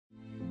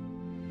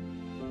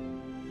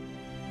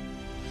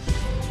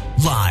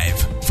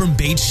Live from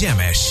Beit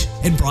Shemesh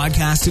and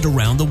broadcasted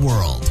around the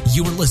world,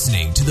 you are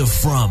listening to the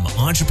From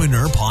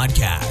Entrepreneur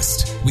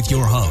Podcast with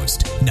your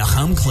host,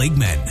 Nahum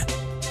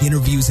Kligman.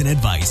 Interviews and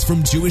advice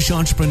from Jewish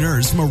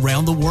entrepreneurs from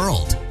around the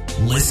world.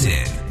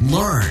 Listen,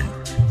 learn,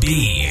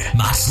 be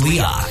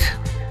Matzliach.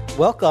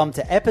 Welcome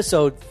to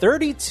episode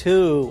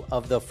 32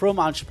 of the From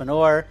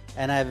Entrepreneur,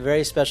 and I have a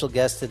very special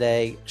guest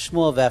today,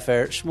 Shmuel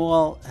Veffer.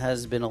 Shmuel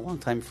has been a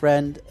longtime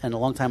friend and a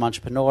longtime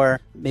entrepreneur.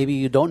 Maybe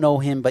you don't know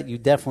him, but you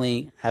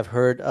definitely have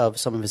heard of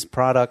some of his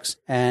products,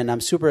 and I'm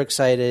super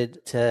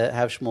excited to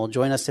have Shmuel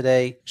join us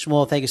today.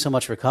 Shmuel, thank you so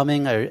much for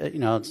coming.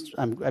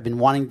 I've been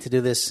wanting to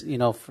do this,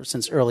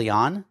 since early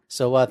on.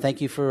 So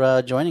thank you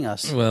for joining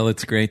us. Well,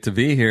 it's great to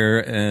be here,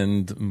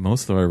 and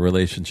most of our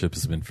relationship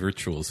has been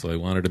virtual, so I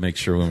wanted to make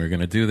sure when we were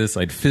going to do this,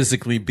 I'd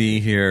physically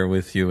be here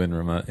with you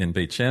in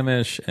Beit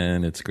Shemesh,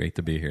 and it's great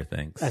to be here.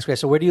 Thanks. That's great.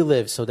 So where do you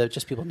live, so that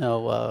just people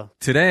know?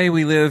 Today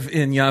we live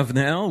in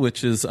Yavnel,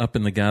 which is up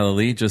in the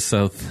Galilee, just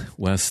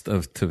southwest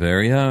of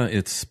Tiberia.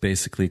 It's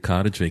basically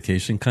cottage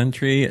vacation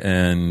country,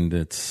 and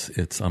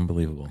it's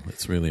unbelievable.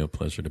 It's really a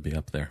pleasure to be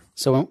up there.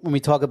 So when we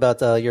talk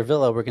about your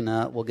villa,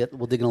 we'll dig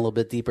in a little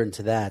bit deeper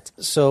into that.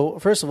 So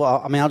first of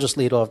all, I'll just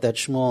lead off that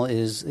Shmuel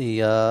is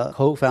the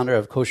co-founder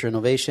of Kosher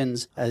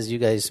Innovations. As you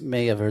guys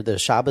may have heard, the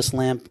Shabbos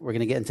lamp. We're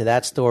going to get into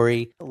that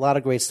story. A lot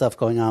of great stuff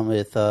going on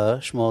with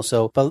Shmuel.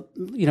 So, but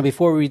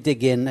before we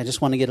dig in, I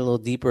just want to get a little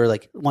deeper. Why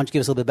don't you give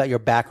us a little bit about your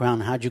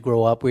background? How'd you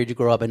grow up? Where'd you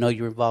grow up? I know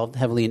you were involved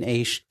heavily in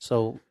Aish.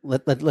 So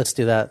let's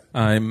do that.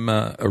 I'm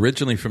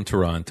originally from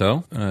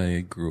Toronto.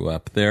 I grew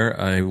up there.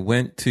 I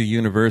went to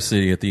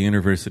university at the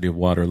University of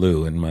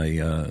Waterloo, and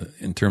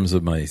in terms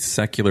of my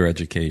secular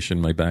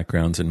education, my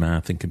background's in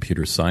math and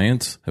computer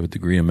science. I have a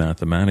degree in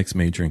mathematics,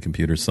 major in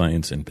computer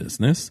science and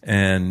business,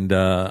 and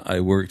I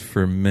worked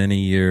for many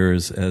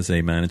years as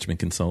a management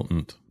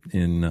consultant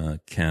in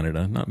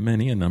Canada. Not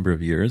many, a number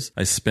of years.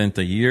 I spent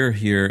a year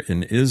here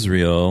in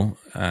Israel.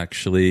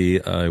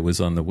 Actually, I was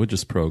on the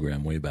Woodges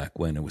program way back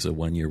when. It was a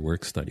one-year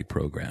work-study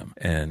program.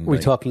 And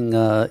we're talking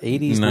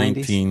 80s,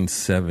 90s?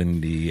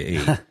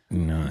 1978.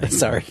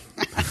 Sorry.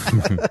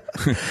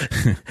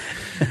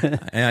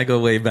 I go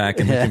way back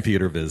in the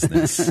computer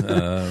business.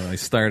 I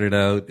started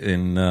out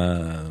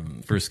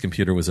first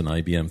computer was an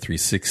IBM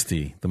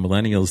 360. The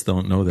millennials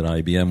don't know that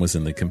IBM was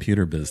in the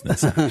computer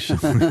business,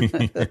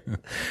 actually.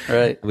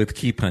 Right. With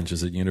key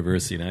punches at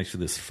university. And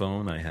actually, this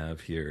phone I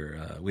have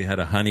here, we had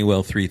a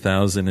Honeywell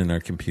 3000 in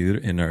our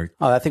computer.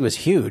 Oh, that thing was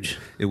huge.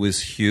 It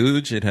was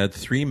huge. It had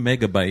 3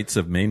 megabytes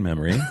of main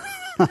memory.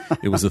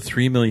 It was a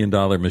 $3 million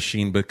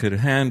machine, but could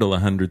handle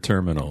 100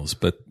 terminals.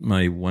 But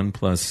my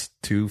OnePlus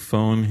 2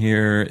 phone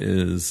here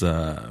is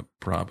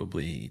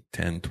probably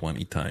 10,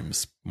 20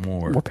 times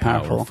more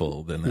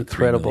powerful than that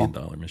 $3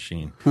 million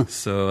machine.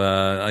 So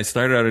I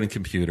started out in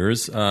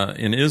computers.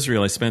 In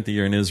Israel, I spent a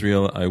year in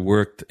Israel. I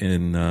worked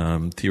in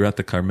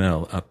Tirat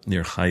Carmel up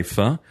near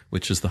Haifa,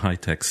 which is the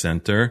high-tech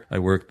center. I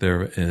worked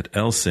there at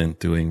Elsint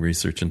doing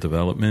research and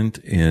development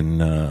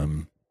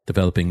in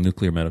developing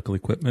nuclear medical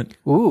equipment.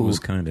 Ooh. It was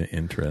kind of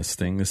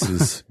interesting. This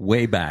is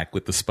way back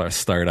with the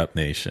Startup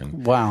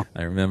Nation. Wow.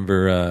 I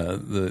remember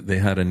they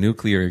had a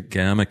nuclear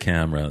gamma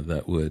camera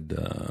that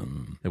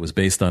was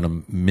based on a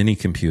mini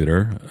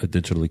computer, a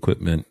Digital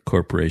Equipment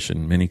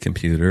Corporation mini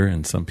computer,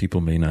 and some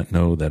people may not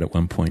know that at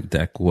one point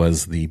DEC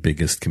was the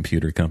biggest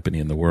computer company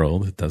in the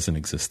world. It doesn't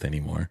exist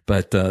anymore.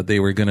 But they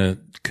were going to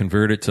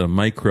convert it to a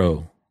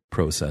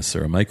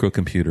microprocessor, a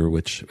microcomputer,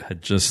 which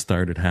had just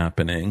started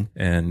happening.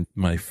 And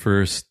my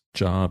first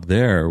job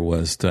there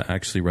was to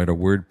actually write a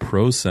word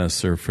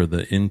processor for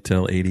the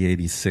Intel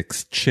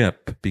 8086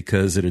 chip,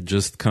 because it had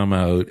just come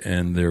out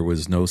and there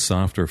was no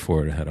software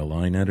for it. It had a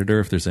line editor,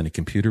 if there's any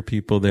computer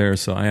people there.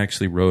 So I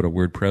actually wrote a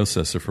word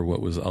processor for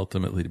what was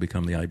ultimately to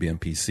become the IBM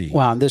PC.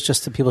 Wow. And this,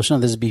 just so people should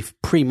know, this would be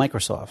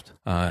pre-Microsoft.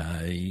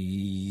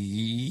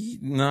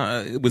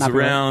 No, it was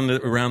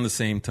around the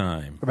same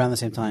time. Around the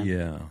same time.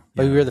 Yeah.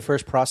 But you were the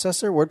first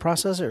word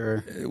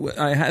processor? Or?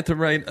 I had to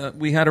write,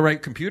 we had to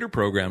write computer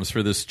programs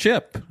for this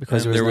chip.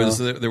 Because there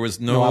was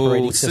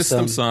no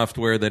system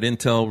software that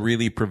Intel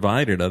really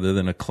provided other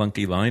than a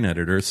clunky line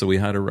editor. So we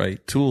had to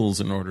write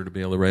tools in order to be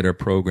able to write our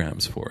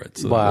programs for it.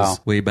 So wow. That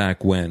was way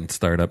back when,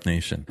 Startup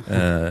Nation.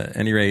 At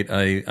any rate,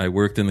 I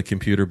worked in the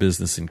computer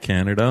business in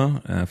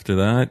Canada after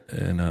that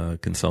in a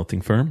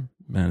consulting firm.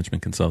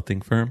 Management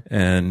consulting firm.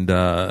 And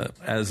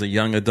as a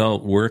young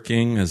adult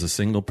working as a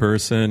single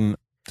person,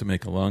 to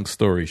make a long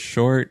story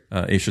short,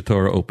 Aish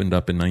Torah opened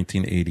up in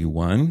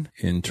 1981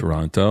 in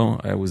Toronto.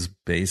 I was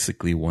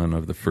basically one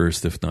of the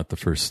first, if not the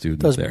first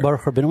student there.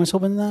 Baruch Rabinowitz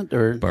open that?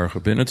 Or? Baruch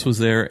Rabinowitz was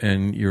there,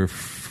 and your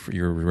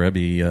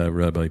Rebbe,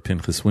 Rabbi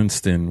Pinchas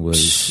Winston,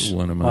 was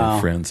one of my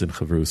friends in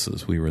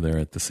Chavrusas. We were there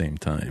at the same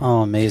time.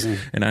 Oh, amazing.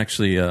 And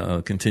actually,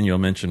 I'll continue. I'll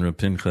mention Rabbi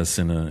Pinchas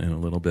in a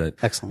little bit.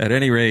 Excellent. At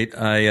any rate,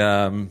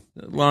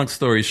 long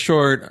story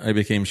short, I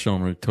became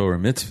Shomer Torah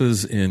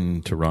Mitzvahs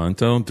in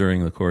Toronto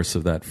during the course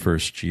of that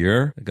first first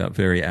year. I got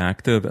very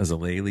active as a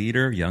lay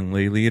leader, young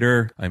lay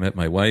leader. I met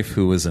my wife,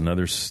 who was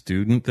another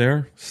student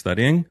there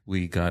studying.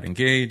 We got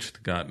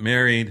engaged, got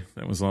married.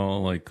 That was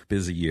all like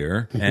busy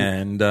year.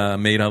 And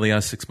made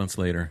Aliyah 6 months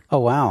later. Oh,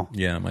 wow.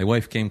 Yeah, my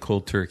wife came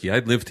cold turkey.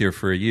 I'd lived here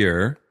for a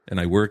year. And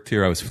I worked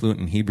here. I was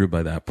fluent in Hebrew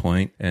by that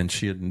point, and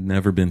she had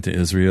never been to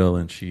Israel,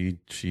 and she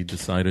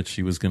decided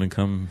she was going to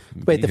come.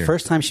 Wait, the here.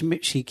 first time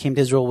she came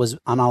to Israel was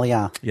on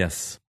Aliyah?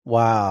 Yes.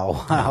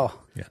 Wow.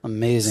 Yeah.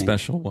 Amazing.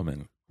 Special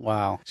woman.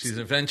 Wow. She's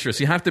adventurous.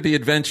 You have to be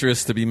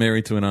adventurous to be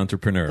married to an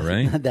entrepreneur,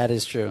 right? That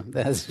is true.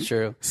 That is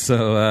true.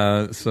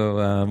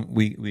 So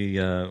we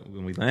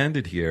when we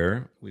landed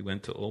here, we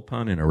went to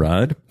Ulpan in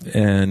Arad,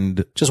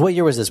 and Just what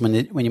year was this when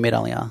you made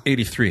Aliyah?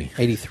 83.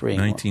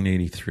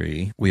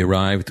 1983. We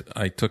arrived.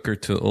 I took her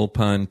to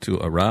Ulpan to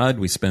Arad.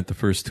 We spent the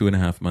first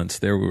 2.5 months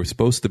there. We were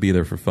supposed to be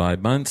there for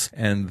 5 months,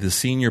 and the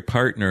senior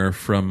partner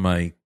from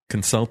my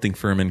consulting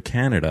firm in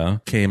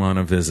Canada came on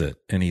a visit,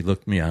 and he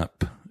looked me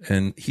up.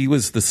 And he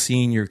was the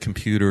senior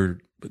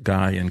computer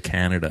guy in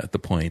Canada at the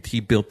point. He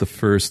built the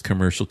first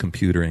commercial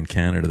computer in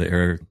Canada, the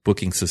air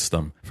booking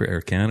system for Air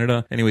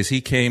Canada. Anyways,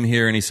 he came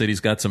here and he said he's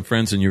got some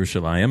friends in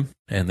Yerushalayim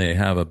and they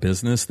have a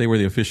business. They were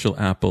the official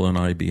Apple and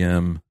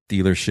IBM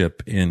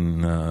dealership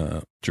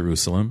in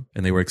Jerusalem,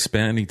 and they were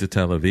expanding to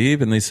Tel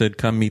Aviv, and they said,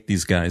 come meet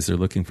these guys. They're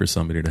looking for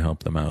somebody to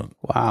help them out.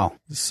 Wow.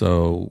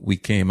 So we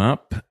came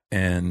up,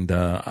 and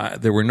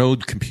there were no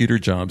computer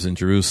jobs in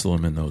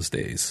Jerusalem in those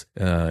days,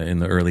 in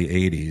the early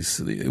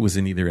 80s. It was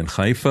either in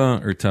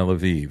Haifa or Tel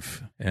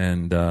Aviv.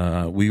 And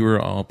we were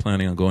all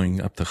planning on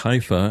going up to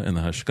Haifa, and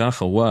the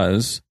hashgacha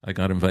was, I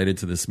got invited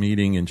to this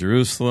meeting in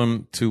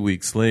Jerusalem. 2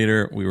 weeks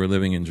later, we were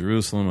living in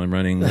Jerusalem. I'm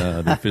running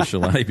the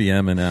official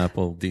IBM and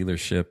Apple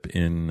dealership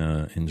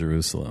in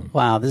Jerusalem.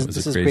 Wow, this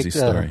is is crazy great.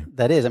 Story.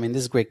 That is. I mean,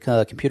 this is great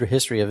computer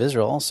history of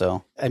Israel.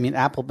 Also, I mean,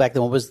 Apple back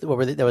then. What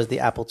were they? That was the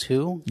Apple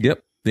II.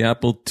 Yep. The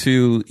Apple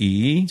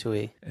IIe.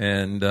 2E.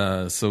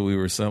 And so we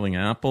were selling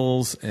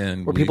apples,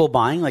 and Were people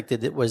buying? Like,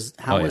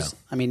 Yeah.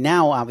 I mean,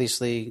 now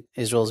obviously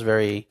Israel is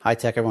very high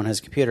tech. Everyone has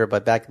a computer,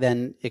 but back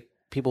then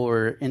people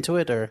were into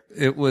it, or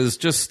it was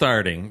just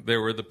starting. There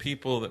were the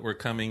people that were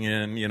coming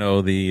in,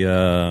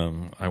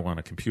 I want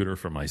a computer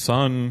for my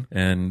son,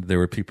 and there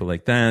were people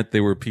like that.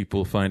 There were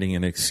people finding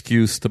an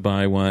excuse to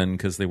buy one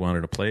because they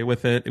wanted to play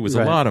with it. It was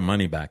a lot of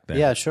money back then.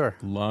 Yeah, sure.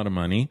 A lot of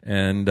money.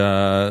 And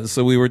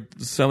so we were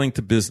selling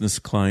to business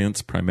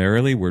clients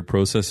primarily, word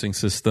processing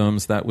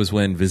systems. That was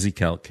when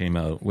VisiCalc came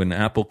out. When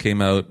Apple came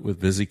out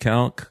with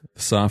VisiCalc,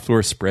 the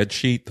software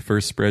spreadsheet, the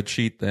first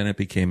spreadsheet, then it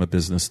became a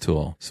business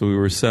tool. So we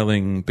were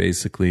selling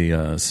basically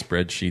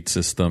spreadsheet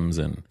systems,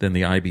 and then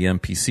the IBM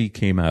PC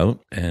came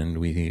out, and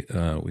we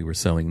were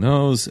selling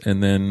those.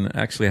 And then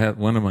actually,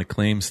 one of my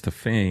claims to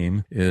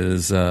fame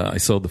is I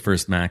sold the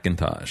first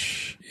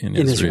Macintosh in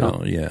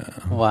Israel. Yeah.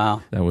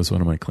 Wow. That was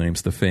one of my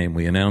claims to fame.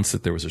 We announced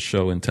that there was a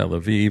show in Tel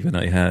Aviv, and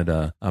I had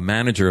a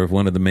manager of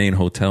one of the main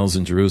hotels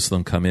in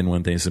Jerusalem come in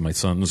one day and say, my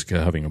son's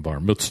having a bar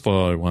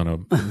mitzvah.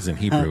 He's in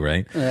Hebrew,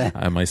 right?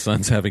 My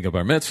son's having a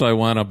bar mitzvah. I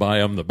want to buy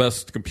him the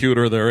best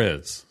computer there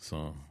is. So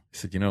I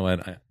said, you know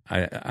what?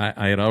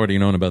 I had already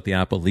known about the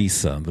Apple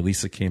Lisa. The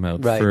Lisa came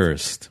out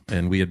first,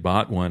 and we had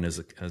bought one as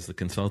the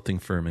consulting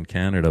firm in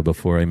Canada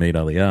before I made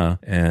Aliyah,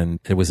 and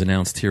it was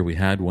announced here we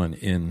had one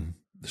in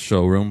the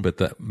showroom, but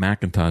the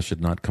Macintosh had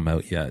not come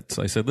out yet.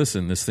 So I said,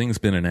 listen, this thing's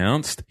been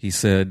announced. I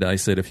said,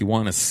 if you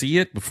want to see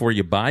it before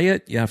you buy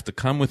it, you have to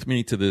come with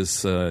me to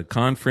this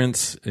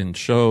conference and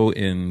show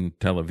in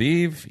Tel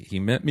Aviv.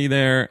 He met me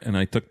there, and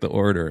I took the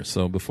order.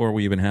 So before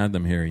we even had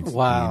them here, he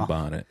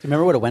bought it. Do you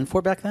remember what it went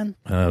for back then?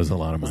 It was a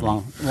lot of money.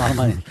 A lot of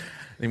money.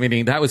 I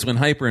mean, that was when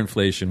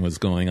hyperinflation was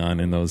going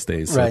on in those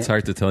days. So it's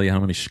hard to tell you how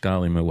many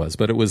shkalim it was,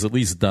 but it was at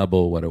least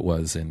double what it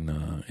was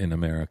in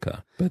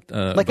America. But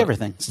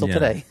everything, still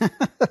today.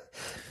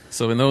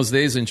 So in those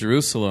days in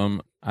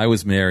Jerusalem, I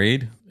was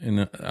married,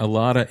 and a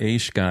lot of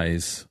Aish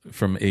guys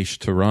from Aish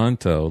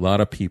Toronto, a lot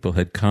of people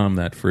had come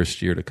that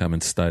first year to come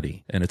and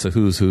study. And it's a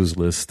who's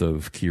list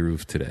of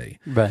Kiruv today.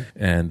 Right.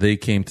 And they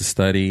came to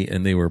study,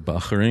 and they were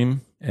Bacharim.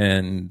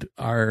 And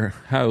our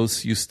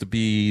house used to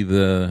be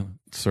the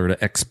sort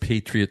of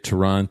expatriate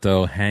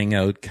Toronto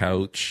hangout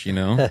couch, and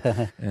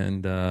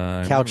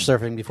couch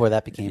surfing before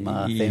that became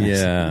famous.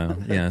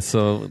 Yeah.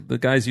 So the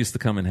guys used to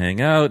come and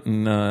hang out,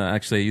 and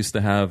actually I used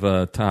to have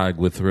a tag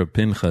with Reb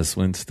Pinchas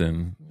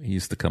Winston. He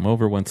used to come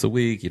over once a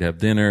week. He'd have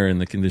dinner, and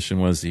the condition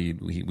was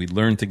we'd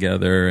learn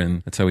together,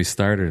 and that's how he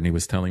started. And he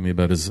was telling me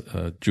about his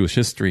Jewish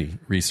history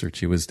research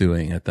he was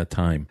doing at that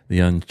time, the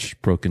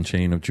unbroken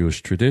chain of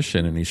Jewish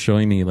tradition. And he's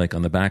showing me, like,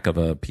 on the back of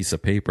a piece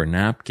of paper,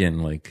 napkin,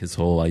 like his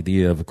whole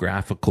idea of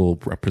graphical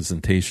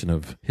representation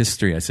of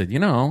history. I said,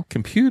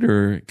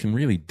 computer can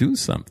really do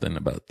something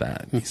about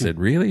that. He said,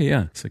 really?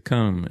 Yeah. I said,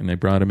 come. And I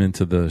brought him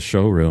into the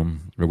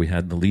showroom where we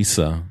had the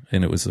Lisa,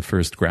 and it was the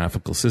first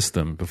graphical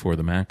system before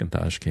the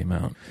Macintosh came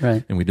out.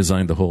 Right. And we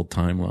designed the whole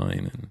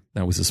timeline, and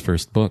that was his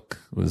first book,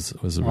 was a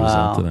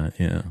result of that.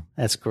 Yeah.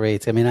 That's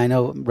great. I mean, I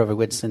know Robert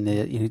Whitson,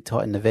 he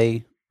taught in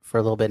Neve for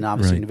a little bit, and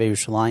obviously in Neve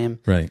Yerushalayim.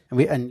 Right.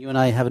 And you and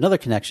I have another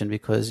connection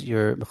because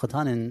you're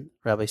Mechatanin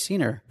Rabbi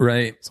Siner.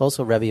 Right. It's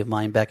also a Rebbe of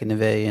mine back in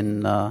Neve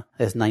in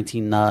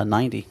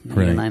 1990,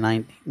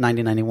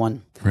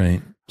 1991.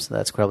 Right. So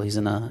that's incredible. He's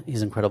an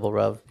incredible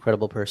Rav,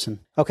 incredible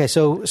person. Okay,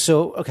 so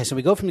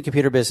we go from the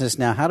computer business.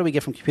 Now, how do we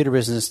get from computer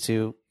business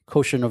to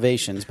kosher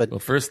innovations? But well,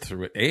 first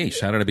through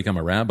Aish, how did I become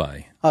a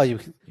rabbi? Oh, you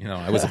know,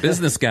 I was a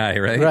business guy,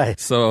 right? Right.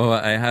 So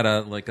I had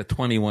a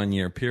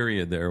 21-year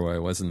period there where I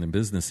wasn't in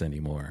business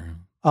anymore.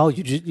 Oh,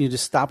 you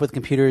just stopped with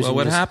computers? Well,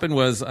 what happened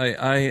was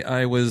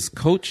I was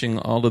coaching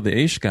all of the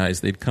Aish guys.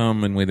 They'd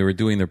come and when they were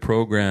doing their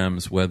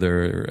programs,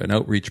 whether an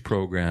outreach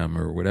program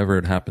or whatever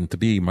it happened to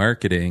be,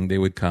 marketing, they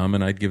would come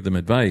and I'd give them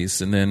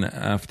advice. And then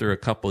after a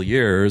couple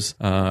years,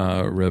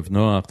 Rev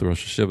Noach, the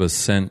Rosh Hashiva,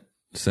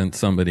 sent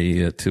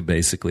somebody to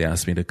basically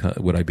ask me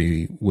would I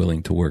be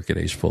willing to work at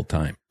Aish full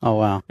time. Oh,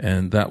 wow.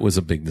 And that was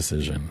a big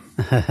decision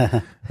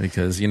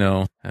because,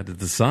 I had to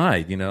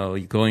decide,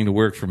 going to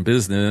work from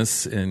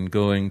business and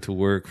going to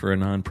work for a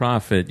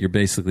nonprofit, you're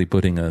basically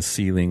putting a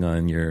ceiling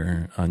on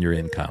your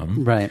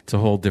income. Right. It's a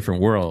whole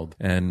different world.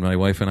 And my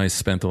wife and I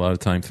spent a lot of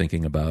time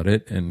thinking about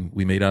it, and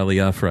we made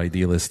Aliyah for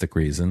idealistic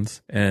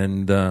reasons.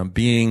 And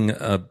being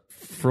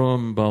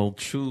from Baal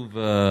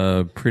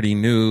Tshuva, pretty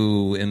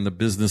new in the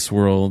business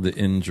world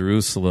in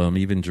Jerusalem.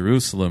 Even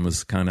Jerusalem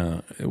was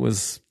it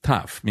was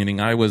tough.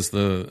 Meaning I was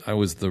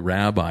the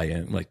rabbi,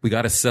 and we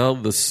got to sell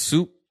the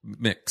soup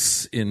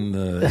mix in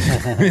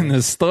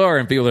the store,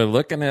 and people are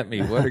looking at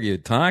me. What are you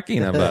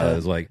talking about?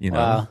 It's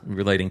wow.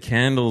 We're lighting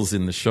candles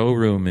in the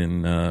showroom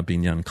in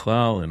Binyan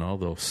Klal, and all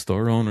those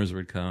store owners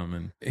would come.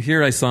 And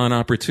here I saw an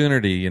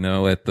opportunity, even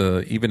at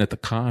the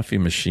coffee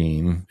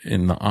machine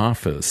in the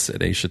office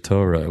at Aish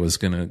Torah. It was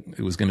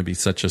gonna be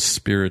such a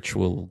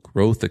spiritual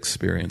growth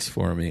experience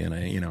for me. And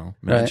I,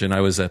 imagine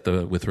I was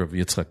with Rav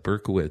Yitzchak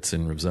Berkowitz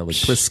and Rav Zelig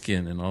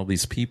Pliskin and all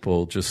these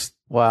people just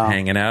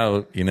hanging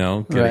out, getting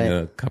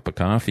a cup of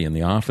coffee in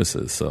the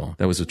offices. So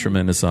that was a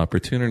tremendous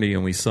opportunity,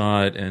 and we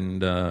saw it,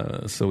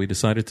 and so we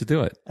decided to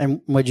do it.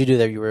 And what did you do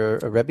there? You were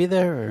a Rebbe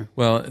there? Or?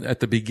 Well, at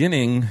the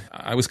beginning,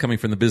 I was coming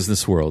from the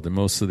business world, and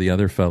most of the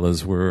other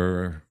fellas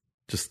were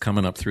just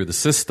coming up through the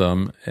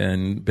system,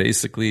 and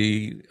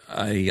basically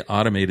I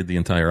automated the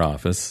entire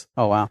office.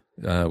 Oh, wow.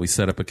 We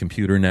set up a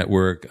computer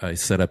network. I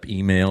set up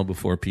email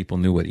before people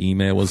knew what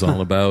email was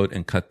all about,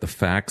 and cut the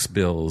fax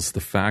bills. The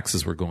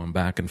faxes were going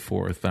back and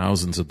forth,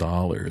 thousands of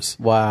dollars.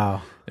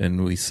 Wow.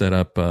 And we set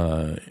up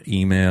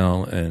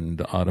email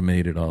and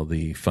automated all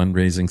the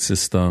fundraising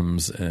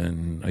systems,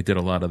 and I did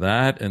a lot of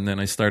that. And then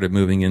I started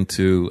moving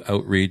into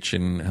outreach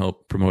and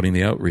help promoting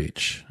the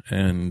outreach.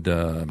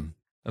 And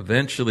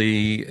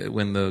eventually,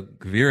 when the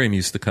Gvirim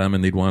used to come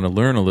and they'd want to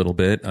learn a little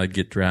bit, I'd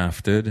get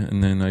drafted.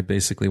 And then I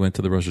basically went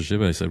to the Rosh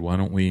Hashiva. I said, why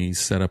don't we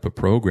set up a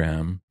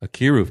program, a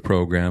Kiruv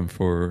program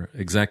for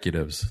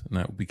executives? And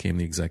that became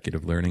the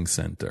Executive Learning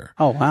Center.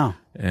 Oh, wow.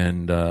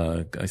 And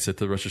I said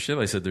to the Rosh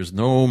Hashiva, I said, there's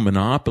no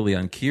monopoly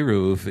on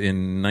Kiruv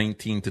in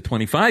 19 to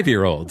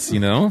 25-year-olds,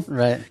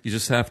 Right. You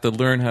just have to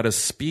learn how to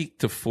speak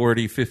to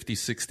 40, 50,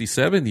 60,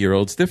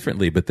 70-year-olds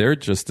differently, but they're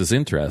just as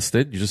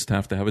interested. You just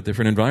have to have a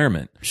different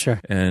environment. Sure.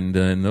 And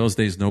in those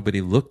days,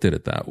 nobody looked at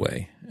it that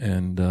way.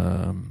 And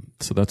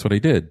so that's what I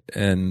did.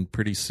 And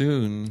pretty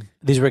soon...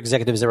 These were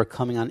executives that were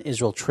coming on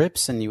Israel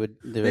trips, and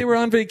they were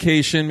on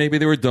vacation. Maybe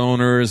they were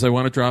donors. I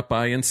want to drop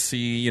by and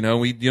see, you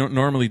don't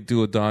normally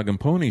do a dog and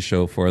pony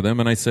show for them.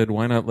 And I said,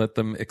 why not let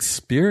them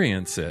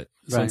experience it?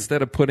 So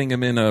instead of putting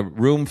them in a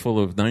room full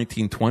of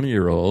 19,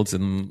 20-year-olds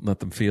and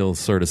let them feel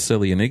sort of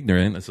silly and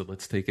ignorant, I said,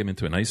 let's take them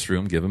into a nice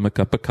room, give them a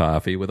cup of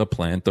coffee with a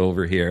plant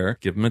over here,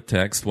 give them a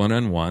text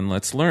one-on-one,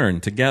 let's learn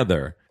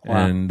together.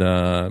 Wow.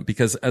 And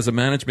because as a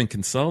management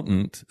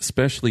consultant,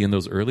 especially in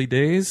those early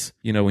days,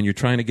 when you're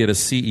trying to get a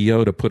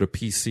CEO to put a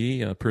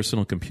PC, a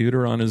personal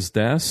computer on his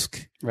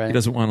desk, right. He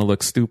doesn't want to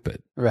look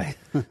stupid. Right.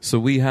 So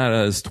we had,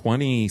 as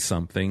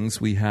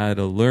 20-somethings, we had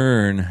to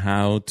learn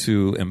how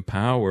to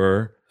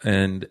empower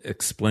and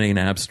explain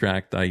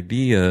abstract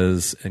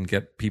ideas and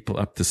get people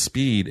up to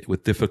speed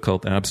with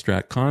difficult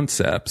abstract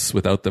concepts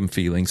without them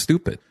feeling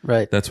stupid.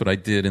 Right. That's what I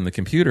did in the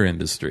computer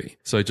industry.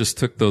 So I just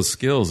took those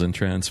skills and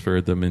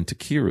transferred them into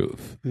Kiruv.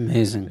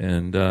 Amazing.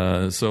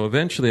 And so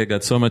eventually I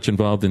got so much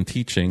involved in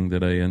teaching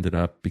that I ended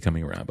up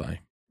becoming a rabbi.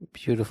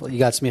 Beautiful. You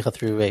got smicha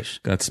through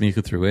Aish. Got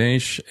smicha through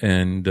Aish,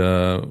 and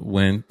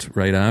went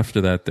right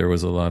after that. There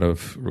was a lot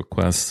of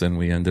requests, and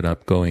we ended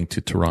up going to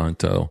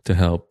Toronto to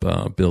help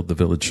build the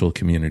Village Shul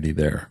community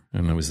there.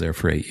 And I was there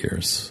for 8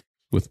 years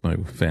with my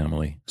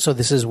family. So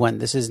this is when?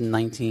 This is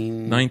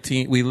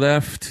 19... We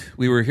left.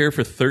 We were here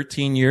for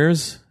 13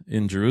 years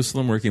in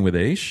Jerusalem working with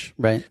Aish.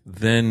 Right.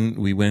 Then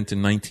we went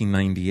in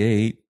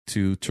 1998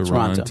 to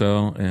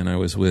Toronto, and I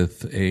was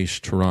with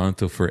Aish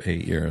Toronto for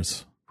 8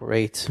 years.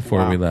 Great.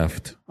 Before we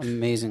left.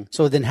 Amazing.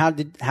 So then how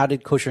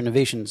did Kosher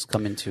Innovations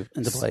come into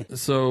play?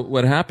 So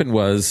what happened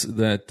was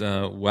that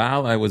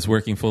while I was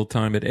working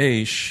full-time at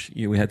Aish,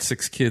 we had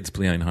 6 kids,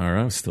 Bliain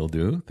Hara, still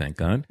do, thank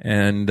God.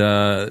 And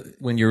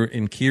when you're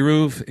in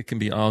Kiruv, it can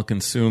be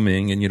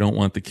all-consuming, and you don't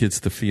want the kids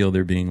to feel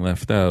they're being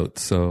left out.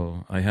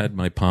 So I had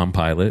my Palm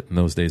Pilot. In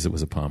those days, it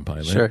was a Palm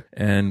Pilot. Sure.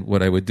 And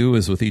what I would do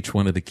is with each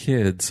one of the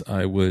kids,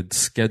 I would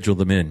schedule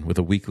them in with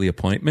a weekly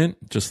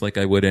appointment, just like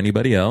I would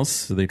anybody else.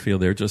 So they'd feel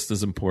they're just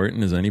as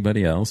important as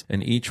anybody else.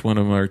 And each one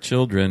of our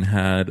children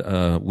had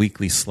a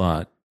weekly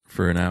slot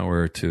for an hour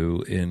or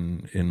two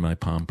in my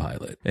Palm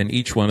Pilot. And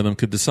each one of them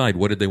could decide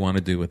what did they want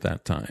to do at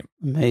that time.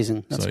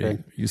 Amazing. That's great.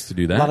 I used to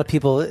do that. A lot of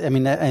people, I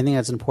mean, I think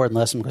that's an important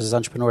lesson because as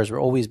entrepreneurs,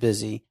 we're always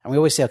busy. And we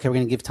always say, okay, we're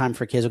going to give time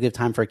for kids. We'll give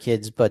time for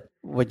kids. But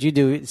what you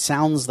do, it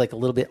sounds like a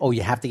little bit,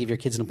 you have to give your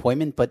kids an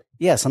appointment. But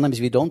yeah, sometimes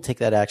if you don't take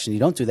that action, you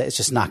don't do that, it's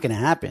just not going to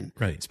happen.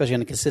 Right. Especially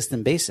on a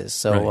consistent basis.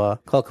 So,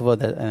 kol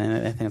kavod,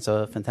 I think it's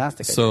a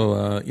fantastic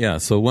idea.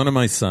 So one of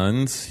my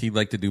sons, he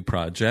liked to do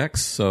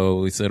projects.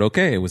 So he said,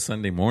 okay, it was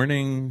Sunday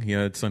morning. He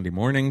had Sunday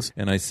mornings.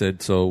 And I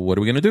said, so what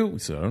are we going to do? He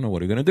said, I don't know.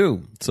 What are we going to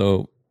do?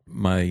 So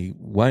my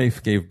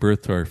wife gave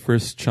birth to our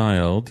first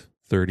child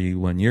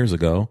 31 years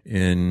ago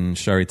in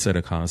Shari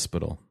Tzedek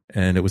Hospital.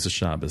 And it was a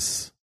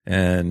Shabbos.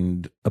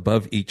 And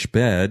above each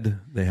bed,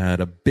 they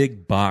had a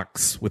big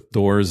box with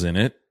doors in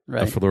it,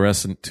 a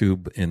fluorescent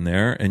tube in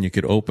there, and you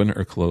could open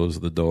or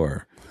close the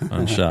door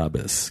on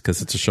Shabbos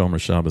because it's a Shomer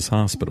Shabbos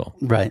hospital.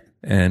 Right.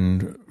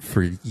 And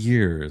for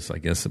years, I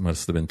guess it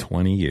must have been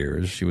 20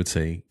 years, she would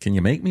say, can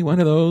you make me one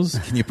of those?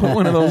 Can you put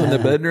one of those in the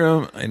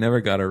bedroom? I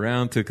never got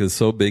around to it because it's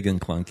so big and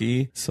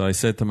clunky. So I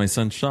said to my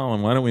son,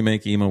 Shalom, why don't we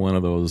make Ima one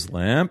of those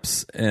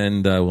lamps?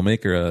 And we'll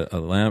make her a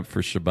lamp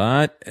for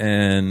Shabbat.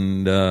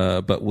 And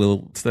but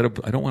we'll,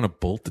 I don't want to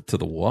bolt it to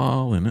the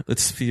wall. And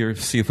let's see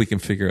if we can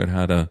figure out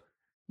how to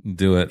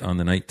do it on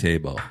the night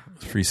table,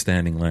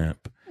 freestanding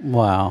lamp.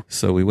 Wow.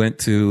 So we went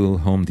to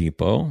Home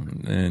Depot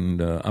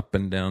and up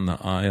and down the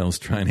aisles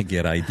trying to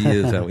get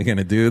ideas how we're going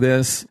to do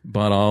this.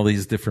 Bought all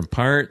these different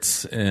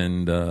parts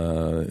and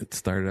it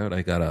started out,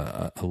 I got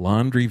a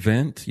laundry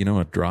vent,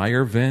 a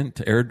dryer vent,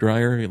 air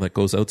dryer that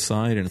goes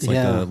outside and it's like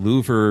a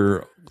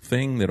louver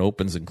thing that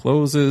opens and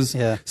closes.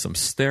 Yeah. Some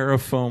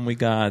styrofoam we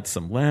got,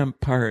 some lamp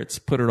parts,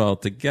 put it all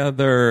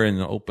together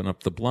and open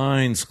up the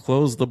blinds,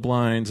 close the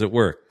blinds. It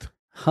worked.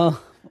 Huh.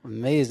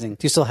 Amazing. Do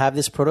you still have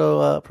this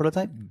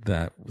prototype?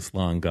 That was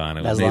long gone.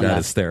 It was made out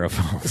of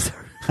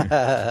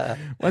styrofoam.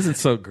 Wasn't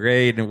so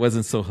great, and it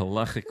wasn't so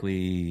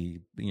halachically,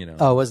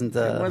 Oh, it wasn't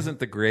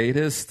the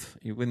greatest.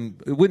 It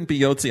wouldn't be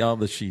Yotzi all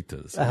the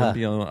shitas. It wouldn't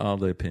be all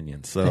the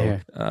opinions. So,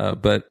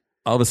 but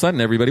all of a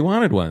sudden, everybody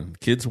wanted one.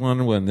 Kids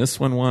wanted one. This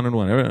one wanted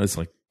one. It's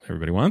like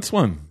everybody wants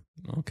one.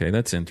 Okay,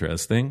 that's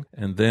interesting.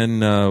 And then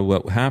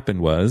what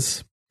happened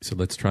was, so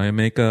let's try and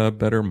make a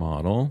better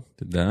model.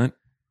 Did that.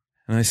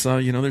 And I saw,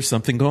 there's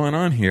something going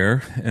on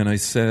here. And I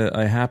said,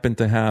 I happened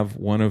to have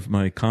one of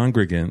my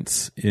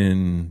congregants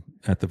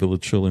at the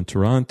Village Shul in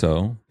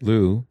Toronto,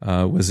 Lou,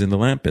 was in the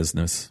lamp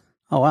business.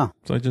 Oh, wow.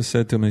 So I just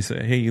said to him, I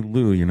said, hey,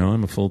 Lou,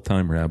 I'm a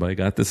full-time rabbi. I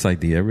got this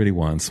idea. Everybody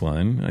wants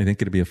one. I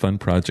think it'd be a fun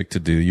project to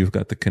do. You've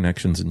got the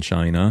connections in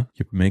China.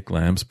 You make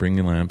lamps, bring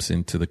your lamps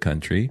into the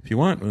country. If you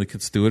want, we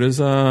could do it as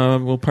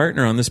we'll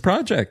partner on this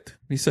project.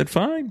 He said,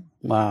 fine.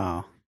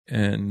 Wow.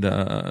 And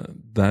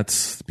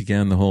that's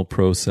began the whole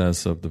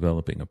process of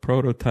developing a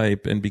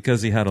prototype. And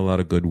because he had a lot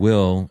of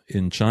goodwill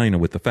in China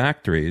with the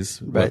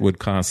factories, what would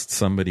cost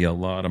somebody a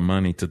lot of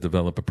money to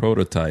develop a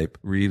prototype,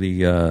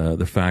 really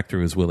the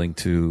factory was willing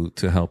to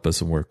help us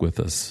and work with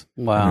us.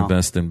 Wow. And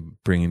invest in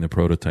bringing the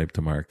prototype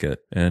to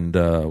market. And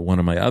one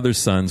of my other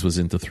sons was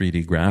into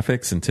 3D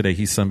graphics. And today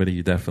he's somebody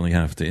you definitely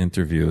have to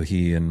interview.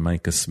 He and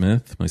Micah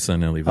Smith, my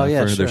son Eli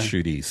Veffer, they're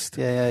Shoot East.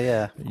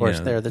 Yeah. Of course,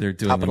 they're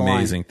doing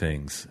amazing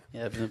things.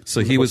 Yeah,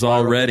 so he was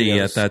already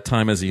at that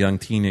time as a young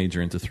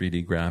teenager into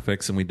 3D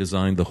graphics, and we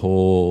designed the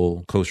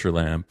whole kosher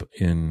lamp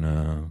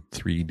in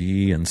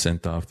 3D and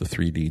sent off the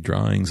 3D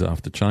drawings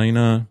off to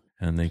China.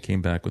 And they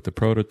came back with the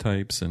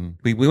prototypes, and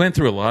we went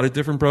through a lot of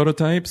different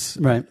prototypes.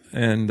 Right.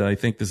 And I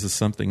think this is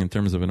something in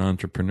terms of an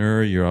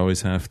entrepreneur, you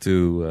always have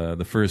to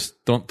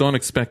don't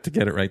expect to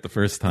get it right the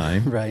first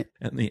time. Right.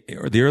 And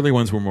the early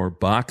ones were more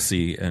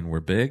boxy and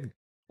were big.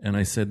 And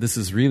I said, this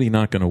is really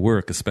not going to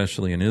work,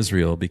 especially in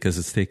Israel, because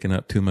it's taken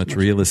up too much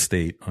real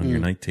estate on your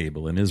night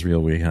table. In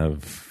Israel, we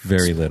have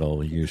very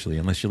little, usually,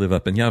 unless you live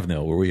up in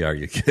Yavnel, where we are.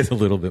 You get a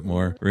little bit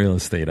more real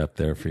estate up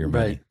there for your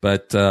money.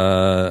 But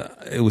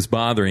it was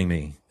bothering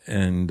me.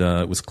 And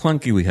it was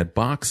clunky. We had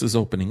boxes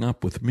opening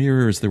up with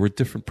mirrors. There were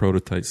different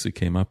prototypes we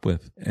came up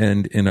with.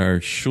 And in our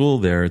shul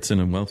there, it's in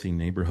a wealthy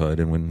neighborhood.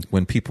 And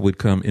when people would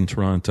come in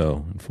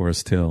Toronto, in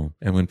Forest Hill,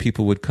 and when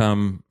people would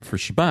come for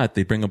Shabbat,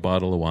 they'd bring a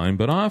bottle of wine,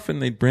 but often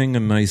they'd bring a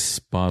nice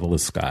bottle of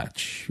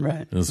scotch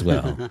as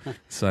well.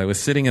 So I was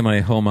sitting in my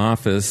home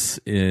office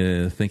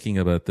thinking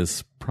about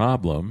this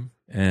problem.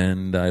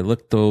 And I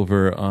looked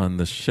over on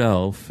the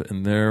shelf,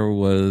 and there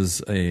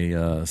was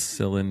a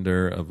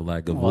cylinder of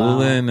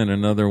Lagavulin and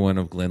another one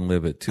of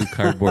Glenlivet, 2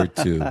 cardboard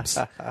tubes.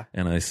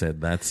 And I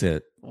said, that's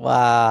it.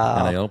 Wow.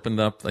 And I opened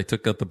up, I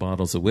took out the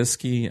bottles of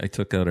whiskey, I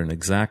took out an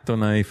X-Acto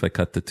knife, I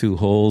cut the 2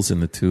 holes in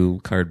the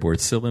 2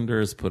 cardboard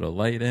cylinders, put a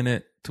light in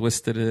it,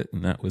 twisted it,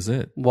 and that was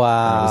it.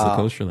 Wow. That was the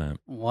kosher lamp.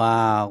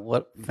 Wow.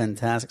 What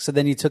fantastic. So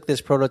then you took this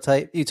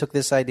prototype, you took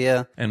this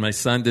idea. And my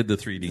son did the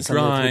 3D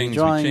drawings.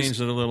 We changed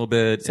it a little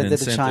bit sent and it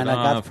to sent China, it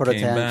got off, the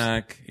prototypes. came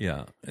back.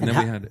 Yeah. And then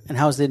we had it. And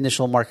how was the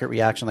initial market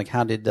reaction? Like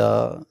how did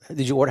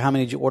you order, how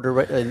many did you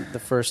order in the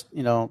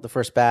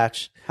first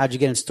batch? How did you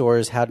get in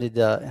stores? How did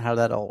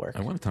that all work?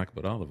 I want to talk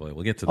about olive oil.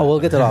 We'll get to that. Oh, we'll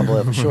get to olive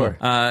oil for sure.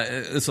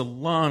 It's a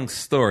long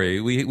story.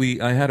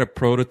 I had a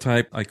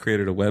prototype. I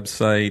created a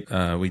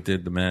website. We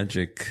did the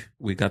magic.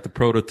 We got the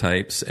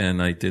prototypes,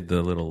 and I did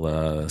the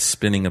little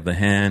spinning of the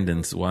hand,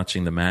 and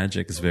watching the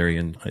magic is very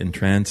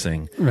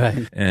entrancing.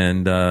 Right.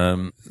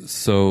 And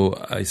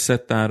so I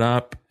set that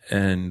up,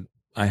 and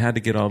I had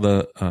to get all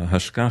the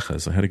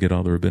hashkachas. I had to get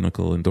all the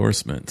rabbinical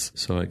endorsements.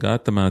 So I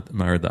got the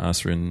Marad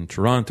Asra in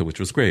Toronto, which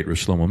was great.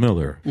 Rosh Shlomo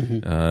Miller.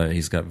 Mm-hmm.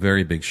 He's got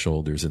very big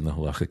shoulders in the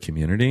halacha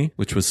community,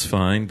 which was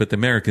fine. But the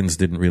Americans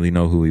didn't really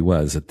know who he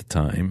was at the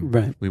time.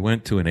 Right. We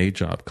went to an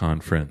AJOP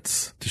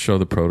conference to show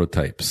the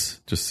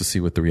prototypes, just to see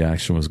what the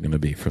reaction was going to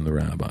be from the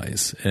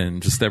rabbis.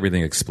 And just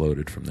everything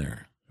exploded from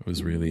there. It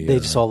was really... They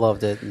just all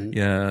loved it.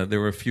 Yeah, there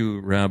were a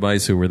few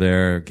rabbis who were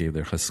there, gave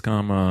their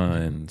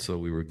chaskama, and so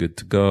we were good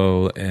to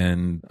go.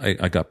 And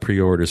I got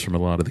pre-orders from a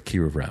lot of the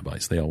Kiruv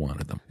rabbis. They all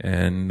wanted them.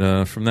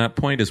 And from that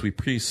point, as we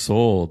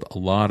pre-sold a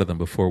lot of them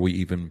before we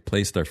even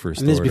placed our first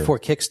order. And this is before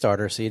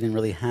Kickstarter, so you didn't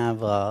really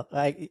have...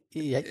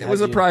 it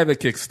was a private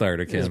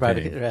Kickstarter campaign.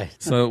 Private, right.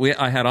 So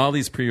I had all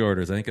these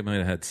pre-orders. I think I might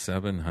have had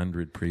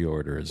 700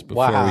 pre-orders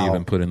before we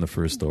even put in the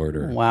first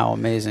order. Wow,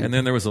 amazing. And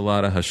then there was a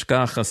lot of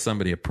hashkacha.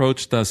 Somebody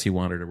approached us. He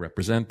wanted to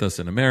represent us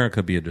in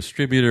America, be a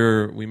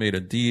distributor. We made a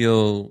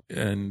deal,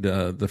 and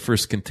the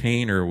first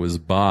container was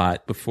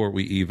bought before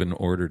we even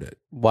ordered it.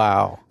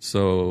 Wow.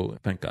 So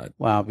thank God.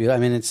 Wow. I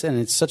mean,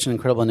 it's such an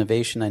incredible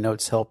innovation. I know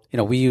it's helped.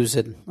 We use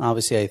it.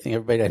 Obviously, I think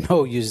everybody I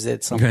know uses it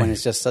at some point.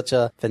 It's just such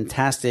a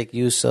fantastic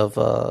use of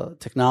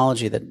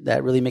technology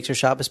that really makes your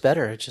Shabbos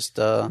better. It's just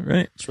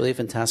It's really a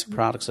fantastic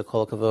product. So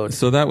kol hakavod.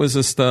 So that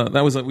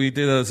was what we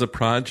did as a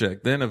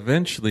project. Then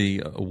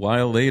eventually, a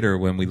while later,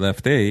 when we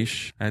left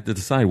Aish, I had to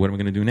decide, what am I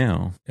going to do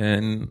now?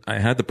 And I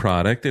had the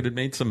product. It had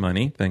made some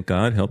money, thank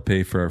God, helped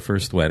pay for our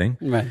first wedding.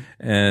 Right.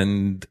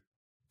 And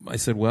I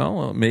said,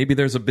 well, maybe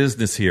there's a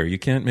business here. You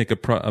can't make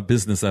a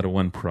business out of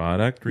one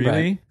product, really.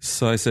 Right.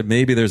 So I said,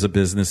 maybe there's a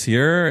business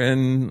here,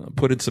 and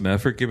put in some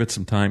effort, give it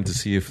some time to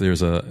see if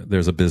there's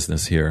a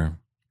business here.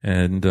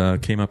 And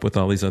came up with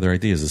all these other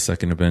ideas. The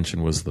second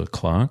invention was the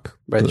clock.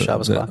 Right, the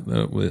Shabbos clock.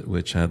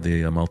 Which had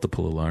the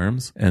multiple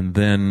alarms. And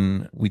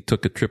then we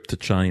took a trip to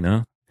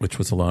China, which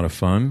was a lot of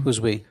fun.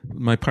 Who's we?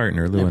 My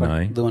partner, Lou and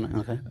I. Lou and I,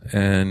 okay.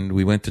 And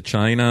we went to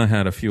China,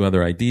 had a few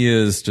other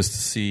ideas just to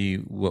see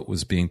what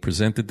was being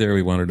presented there.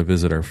 We wanted to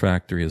visit our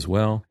factory as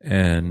well.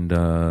 And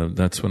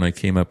that's when I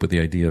came up with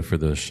the idea for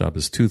the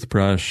Shabbos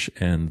toothbrush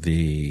and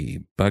the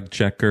bug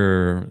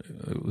checker.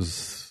 It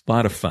was a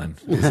lot of fun.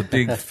 It was a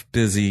big,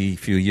 busy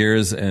few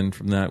years, and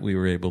from that we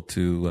were able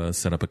to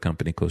set up a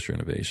company, Kosher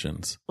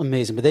Innovations.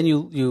 Amazing. But then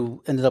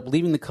you ended up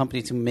leaving the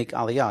company to make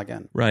Aliyah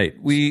again. Right.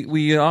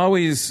 We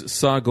always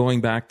saw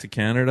going back to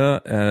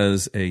Canada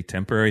as a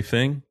temporary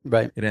thing.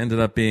 Right. It ended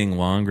up being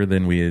longer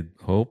than we had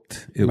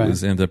hoped. It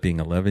ended up being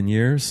 11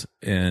 years.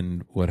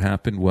 And what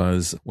happened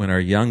was, when our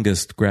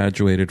youngest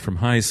graduated from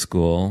high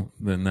school,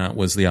 then that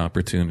was the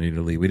opportunity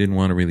to leave. We didn't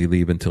want to really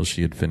leave until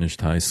she had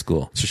finished high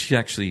school. So she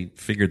actually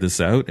figured this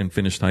out and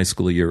finished high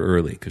school a year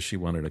early because she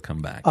wanted to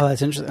come back. Oh,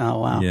 that's interesting. Oh,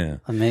 wow. Yeah.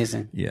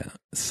 Amazing. Yeah.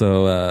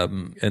 So,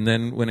 and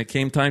then when it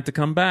came time to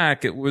come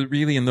back, it was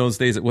really, in those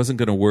days, it wasn't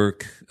going to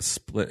work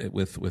split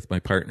with my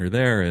partner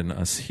there and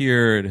us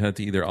here. It had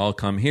to either all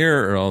come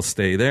here or all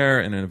stay there.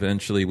 And then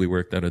eventually we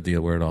worked out a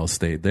deal where it all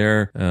stayed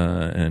there.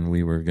 And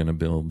we were going to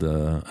build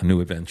a new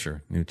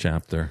adventure, new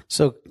chapter.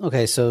 So,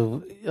 okay.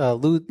 So,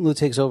 Lou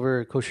takes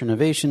over Kosher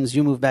Innovations.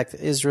 You moved back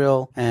to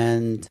Israel,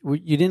 and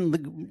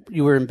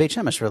you were in Beit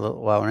Shemesh for a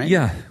little while, right?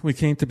 Yeah. We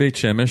came to Beit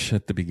Shemesh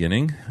at the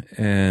beginning,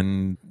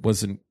 and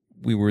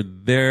we were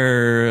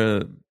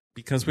there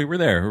because we were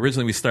there.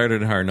 Originally, we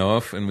started at Har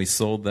Nof, and we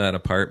sold that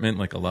apartment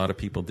like a lot of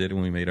people did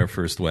when we made our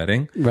first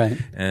wedding. Right.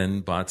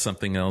 And bought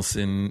something else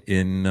in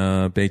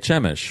Beit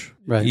Shemesh.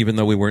 Right. Even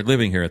though we weren't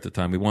living here at the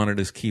time, we wanted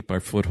to keep our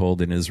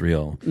foothold in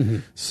Israel. Mm-hmm.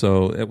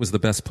 So it was the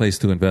best place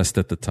to invest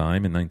at the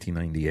time in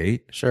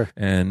 1998. Sure.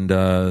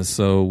 And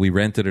so we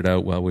rented it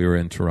out while we were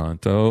in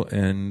Toronto.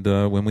 And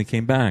when we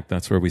came back,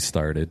 that's where we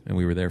started. And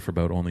we were there for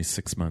about only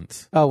 6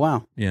 months. Oh,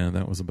 wow. Yeah,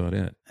 that was about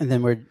it. And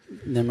then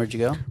where'd you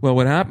go? Well,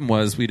 what happened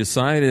was we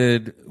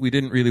decided we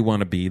didn't really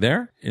want to be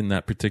there in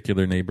that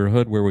particular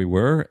neighborhood where we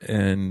were.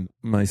 And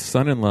my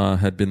son-in-law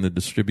had been the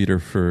distributor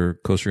for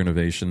Kosher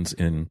Innovations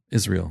in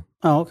Israel.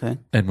 Oh, okay.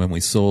 And when we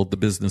sold the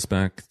business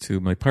back to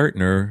my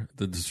partner,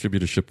 the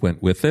distributorship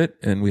went with it,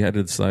 and we had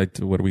to decide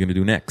what are we going to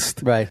do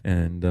next. Right.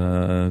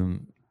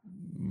 And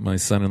my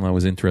son-in-law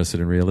was interested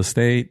in real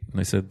estate, and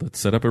I said, let's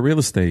set up a real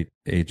estate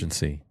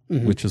agency,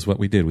 which is what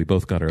we did. We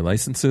both got our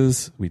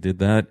licenses. We did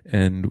that.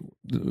 And,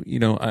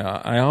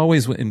 I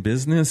always, in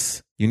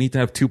business, you need to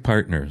have two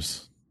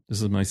partners.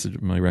 This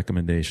is my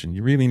recommendation.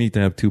 You really need to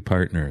have two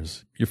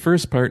partners. Your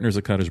first partner is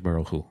a Kadosh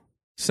Baruch Hu.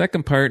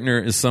 Second partner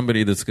is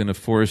somebody that's going to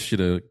force you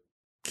to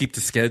keep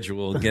the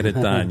schedule, get it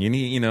done. You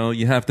need,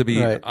 you have to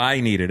be, right. I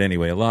need it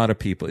anyway. A lot of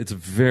people, it's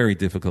very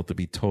difficult to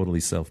be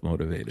totally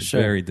self-motivated. Sure.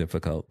 Very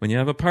difficult. When you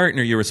have a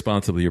partner, you're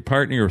responsible. Your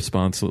partner's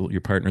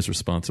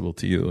responsible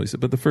to you. I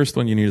said, but the first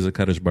one you need is a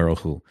Kadosh Baruch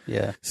Hu.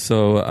 Yeah.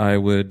 So I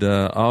would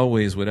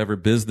always, whatever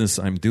business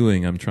I'm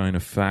doing, I'm trying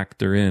to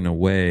factor in a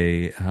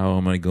way, how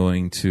am I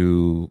going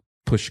to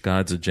push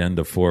God's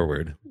agenda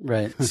forward?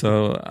 Right.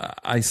 So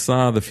I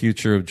saw the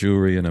future of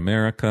jewelry in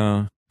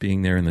America,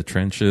 being there in the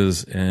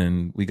trenches,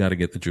 and we got to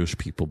get the Jewish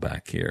people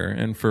back here.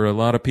 And for a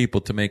lot of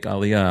people to make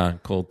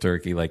Aliyah cold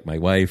turkey, like my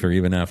wife, or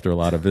even after a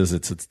lot of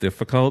visits, it's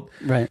difficult.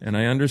 Right. And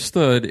I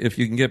understood if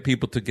you can get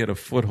people to get a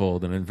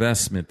foothold, an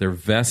investment, they're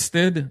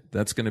vested,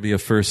 that's going to be a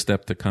first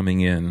step to coming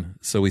in.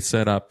 So we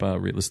set up a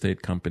real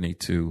estate company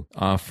to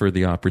offer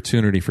the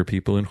opportunity for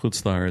people in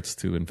Chutz La'aretz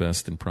to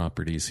invest in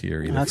properties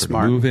here, either That's for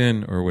smart. move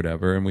in or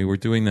whatever. And we were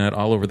doing that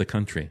all over the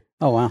country.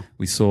 Oh, wow.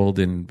 We sold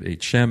in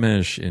Beit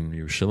Shemesh, in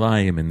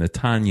Yerushalayim, in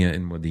Netanya,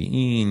 in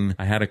Modi'in.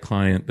 I had a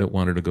client that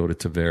wanted to go to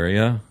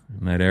Tiberia,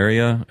 in that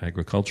area,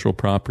 agricultural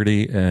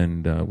property,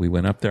 and we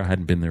went up there. I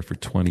hadn't been there for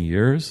 20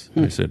 years.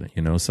 I said,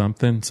 you know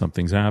something?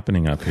 Something's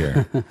happening up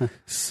here.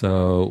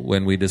 So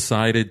when we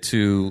decided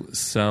to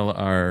sell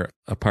our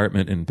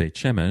apartment in Beit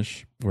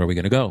Shemesh, where are we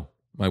going to go?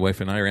 My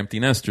wife and I are empty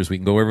nesters. We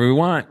can go wherever we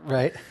want.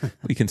 Right.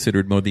 We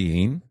considered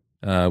Modi'in.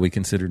 We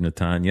considered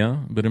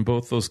Netanya, but in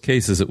both those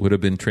cases, it would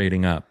have been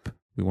trading up.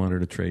 We wanted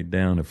to trade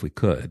down if we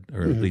could,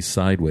 or at least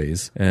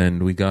sideways.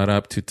 And we got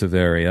up to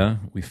Tiberia.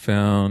 We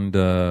found,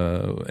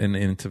 and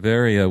in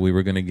Tiberia, we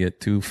were going to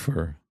get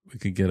we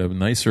could get a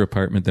nicer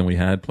apartment than we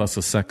had, plus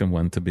a second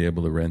one to be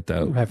able to rent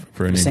out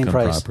for an income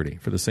property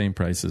for the same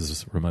price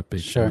as Ramat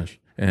Beit Shemesh.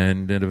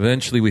 And then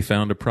eventually we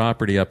found a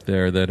property up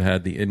there that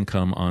had the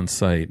income on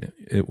site.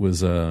 It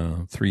was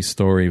a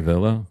 3-story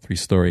villa,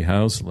 3-story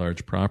house,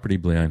 large property,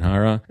 Bli Ayin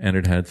Hara, and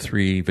it had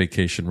 3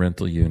 vacation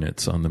rental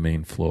units on the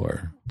main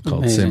floor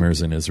called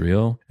Zimmers in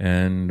Israel.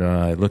 And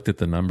I looked at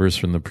the numbers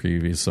from the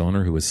previous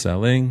owner who was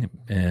selling,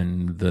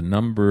 and the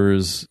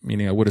numbers,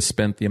 meaning I would have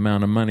spent the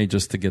amount of money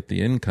just to get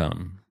the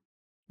income.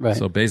 Right.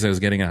 So basically, I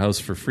was getting a house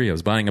for free. I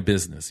was buying a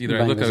business. I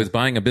was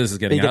buying a business,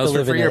 getting a house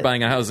for free, or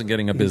buying a house and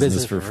getting a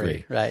business for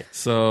free. Right.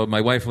 So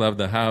my wife loved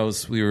the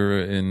house. We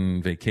were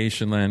in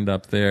vacation land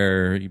up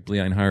there. Bli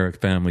Ayin Hara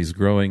family's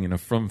growing. In a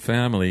frum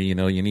family,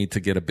 you need to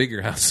get a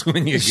bigger house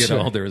when you get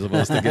older as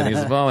opposed to getting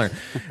smaller.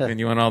 And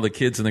you want all the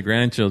kids and the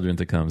grandchildren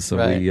to come. So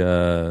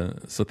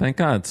so thank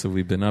God. So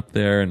we've been up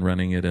there and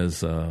running it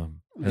as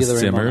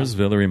Zimmers,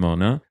 Villa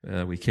Rimona.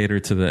 We cater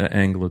to the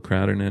Anglo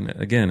crowd. And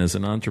again, as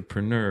an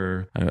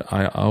entrepreneur,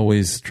 I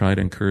always try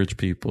to encourage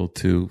people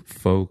to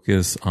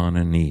focus on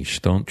a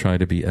niche. Don't try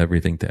to be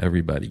everything to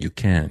everybody. You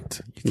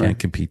can't. You can't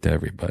compete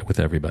with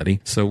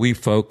everybody. So we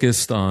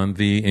focused on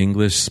the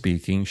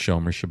English-speaking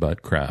Shomer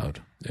Shabbat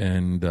crowd.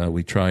 And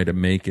we try to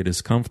make it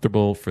as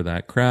comfortable for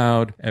that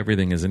crowd.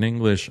 Everything is in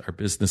English. Our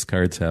business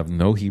cards have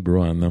no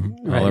Hebrew on them.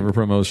 Right. All of our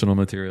promotional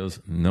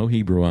materials, no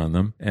Hebrew on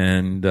them.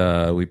 And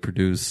we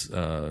produce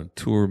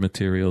tour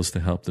materials to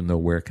help them know,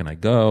 where can I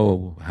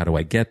go? How do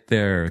I get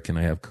there? Can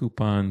I have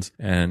coupons?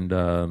 And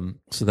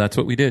so that's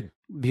what we did.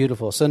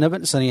 Beautiful. So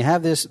you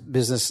have this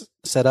business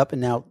set up,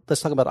 and now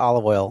let's talk about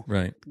olive oil.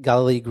 Right.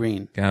 Galilee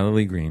Green.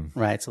 Galilee Green.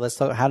 Right. So let's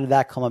talk, how did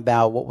that come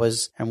about?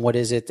 What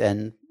is it,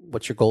 and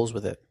what's your goals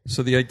with it?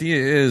 So the idea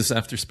is,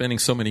 after spending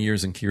so many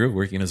years in Kiruv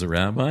working as a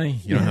rabbi,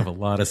 you don't have a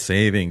lot of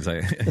savings.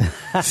 So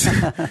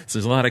there's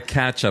a lot of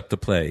catch up to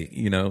play.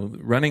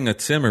 Running a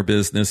Zimmer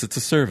business, it's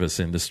a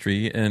service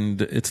industry,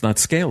 and it's not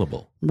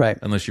scalable. Right.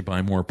 Unless you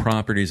buy more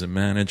properties and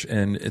manage.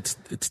 And it's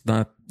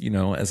not,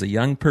 as a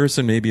young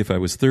person, maybe if I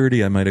was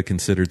 30, I might have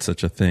considered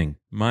such a thing.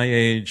 My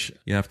age,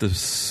 you have to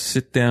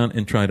sit down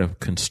and try to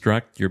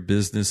construct your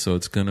business so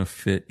it's going to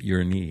fit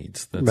your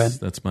needs.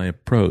 That's my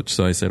approach.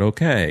 So I said,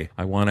 okay,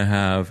 I want to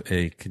have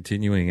a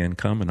continuing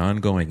income, an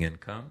ongoing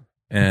income.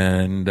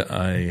 And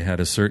I had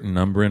a certain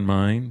number in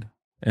mind.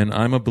 And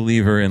I'm a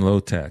believer in low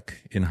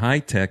tech. In high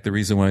tech, the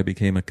reason why I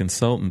became a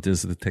consultant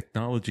is the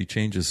technology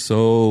changes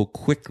so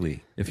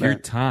quickly. If you're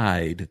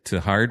tied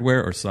to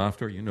hardware or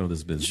software,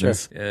 this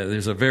business,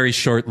 there's a very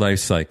short life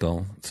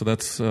cycle. So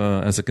that's,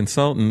 as a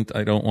consultant,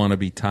 I don't want to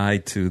be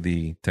tied to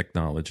the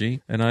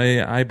technology. And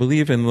I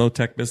believe in low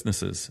tech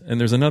businesses. And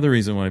there's another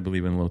reason why I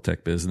believe in low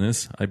tech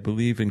business. I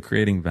believe in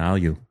creating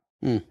value.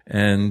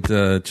 And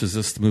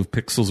just to move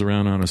pixels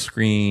around on a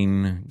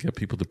screen, get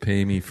people to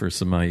pay me for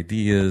some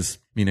ideas.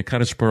 I mean,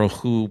 Kadosh Baruch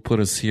Hu put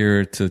us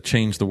here to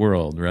change the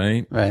world,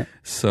 right? Right.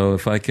 So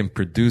if I can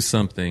produce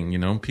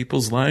something,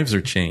 people's lives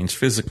are changed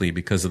physically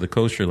because of the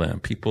kosher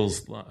lamb.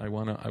 I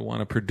want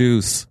to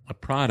produce a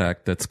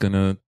product that's going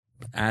to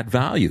add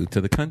value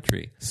to the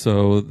country.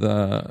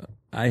 So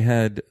I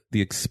had the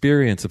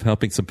experience of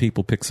helping some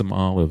people pick some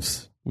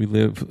olives. We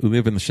live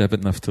in the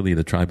Shevet Naphtali,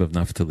 the tribe of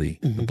Naphtali.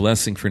 Mm-hmm. The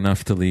blessing for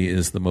Naphtali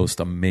is the most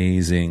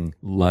amazing,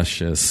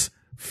 luscious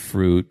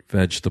fruit,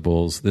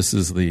 vegetables. This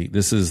is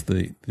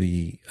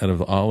the out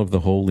of all of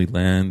the Holy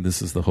Land,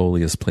 this is the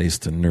holiest place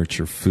to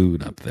nurture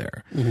food up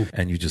there. Mm-hmm.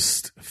 And you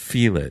just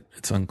feel it.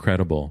 It's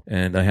incredible.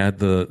 And I had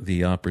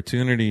the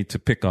opportunity to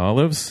pick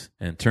olives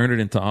and turn it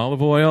into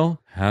olive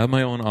oil. Have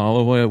my own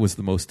olive oil. It was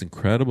the most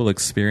incredible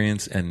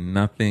experience and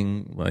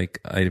nothing like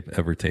I've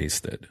ever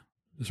tasted.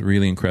 It's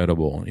really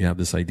incredible. You have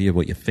this idea of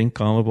what you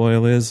think olive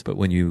oil is, but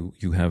when you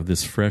have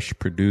this fresh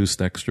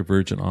produced extra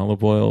virgin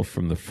olive oil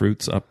from the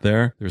fruits up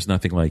there, there's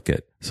nothing like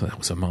it. So that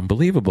was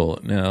unbelievable.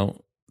 Now,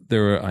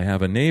 I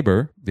have a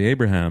neighbor, the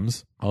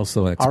Abrahams,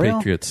 also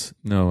expatriates.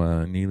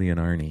 No, Neely and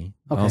Arnie,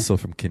 okay. Also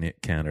from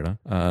Canada.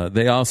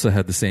 They also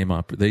had the same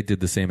they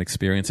did the same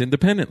experience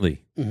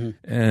independently. Mm-hmm.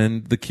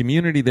 And the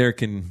community there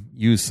can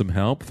use some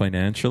help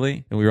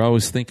financially. And we were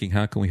always thinking,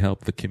 how can we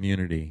help the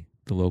community?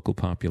 The local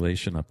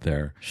population up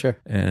there. Sure.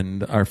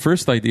 And our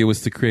first idea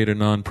was to create a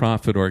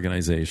nonprofit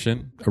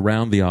organization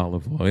around the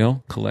olive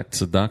oil, collect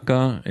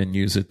tzedakah, and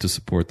use it to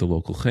support the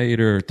local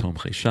cheder,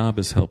 Tomchei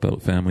Shabbos, help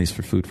out families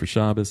for food for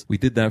Shabbos. We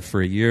did that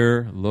for a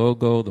year,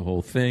 logo, the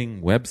whole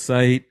thing,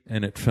 website,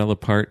 and it fell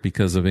apart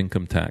because of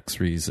income tax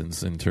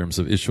reasons in terms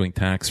of issuing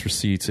tax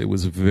receipts. It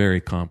was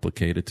very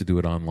complicated to do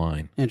it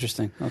online.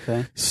 Interesting.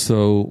 Okay.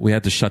 So we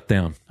had to shut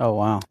down. Oh,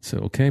 wow. So,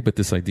 okay, but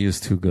this idea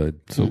is too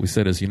good. So what we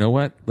said is, you know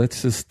what?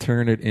 Let's just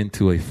turn it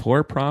into a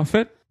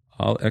for-profit,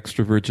 all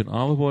extra virgin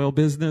olive oil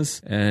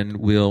business, and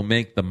we'll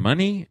make the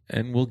money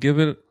and we'll give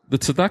it the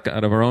tzedakah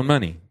out of our own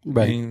money.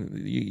 Right. I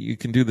mean, you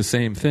can do the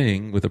same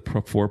thing with a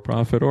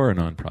for-profit or a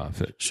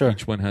non-profit. Sure.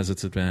 Each one has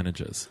its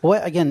advantages.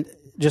 Well, again,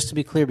 just to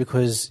be clear,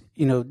 because,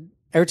 Eretz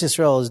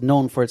Yisrael is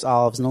known for its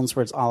olives, known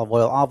for its olive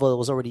oil. Olive oil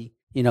was already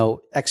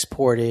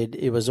exported.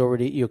 It was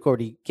already, you could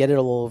already get it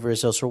all over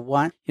Israel. So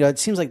why, it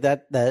seems like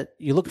that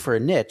you look for a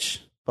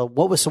niche. But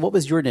what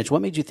was your niche?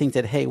 What made you think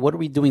that, hey, what are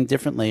we doing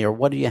differently, or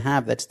what do you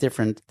have that's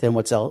different than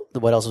what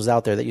else was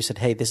out there that you said,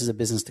 hey, this is a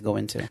business to go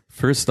into?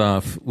 First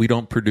off, we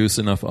don't produce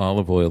enough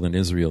olive oil in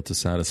Israel to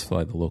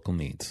satisfy the local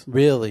needs.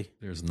 Really?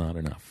 There's not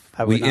enough.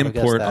 We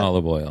import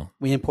olive oil.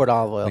 We import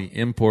olive oil. We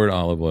import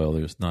olive oil.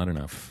 There's not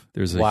enough.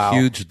 There's a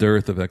huge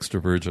dearth of extra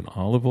virgin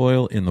olive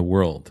oil in the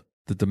world.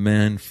 The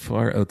demand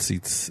far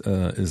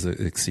is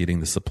exceeding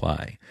the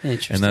supply.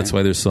 And that's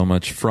why there's so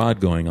much fraud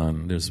going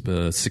on. There's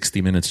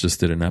 60 Minutes just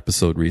did an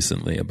episode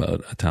recently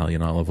about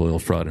Italian olive oil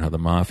fraud and how the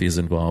mafia is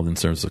involved in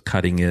terms of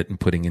cutting it and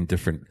putting in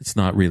it's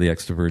not really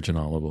extra virgin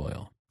olive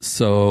oil.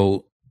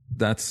 So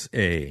that's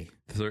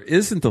there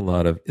isn't a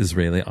lot of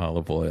Israeli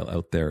olive oil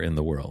out there in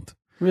the world.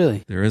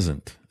 Really? There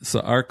isn't. So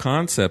our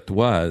concept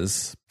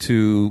was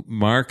to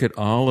market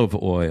olive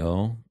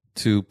oil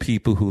to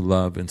people who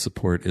love and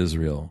support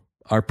Israel.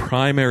 Our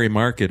primary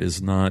market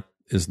is not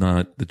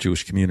the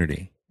Jewish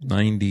community.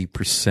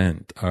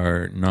 90%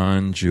 are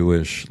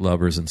non-Jewish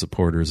lovers and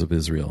supporters of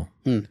Israel.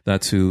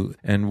 That's who,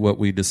 and what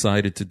we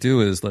decided to do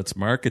is let's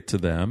market to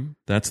them.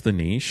 That's the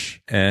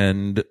niche.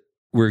 And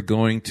we're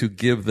going to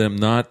give them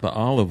not the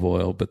olive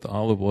oil, but the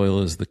olive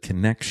oil is the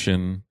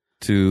connection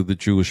to the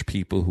Jewish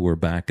people who are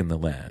back in the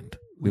land.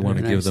 We want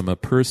to give them a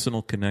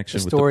personal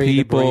connection with the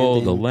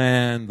people, the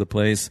land, the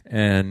place.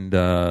 And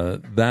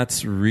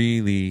that's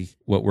really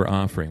what we're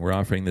offering. We're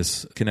offering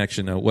this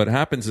connection. Now, what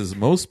happens is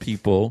most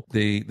people,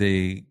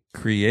 they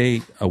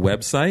create a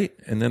website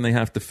and then they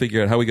have to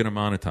figure out how we're going to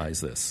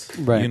monetize this.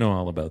 Right. You know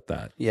all about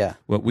that. Yeah.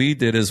 What we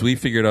did is we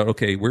figured out,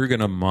 okay, we're going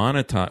to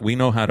monetize. We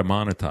know how to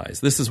monetize.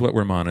 This is what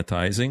we're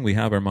monetizing. We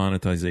have our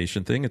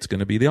monetization thing. It's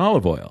going to be the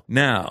olive oil.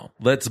 Now,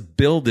 let's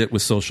build it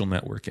with social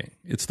networking.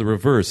 It's the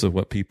reverse of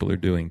what people are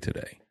doing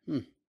today.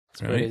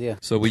 That's a great idea.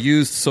 So we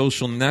used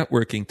social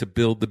networking to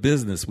build the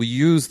business. We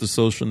used the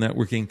social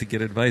networking to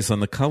get advice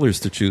on the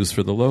colors to choose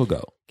for the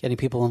logo. Getting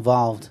people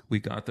involved. We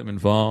got them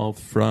involved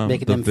from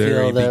making the them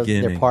very feel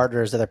beginning. They're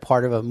partners, that they're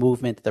part of a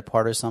movement, that they're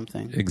part of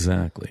something.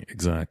 Exactly.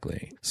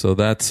 So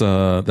that's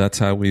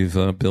how we've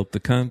built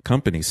the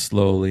company,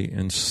 slowly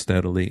and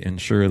steadily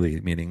and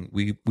surely, meaning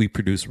we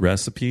produce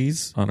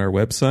recipes on our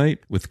website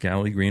with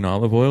Galilee green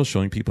olive oil,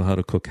 showing people how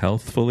to cook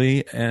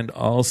healthfully, and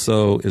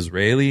also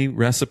Israeli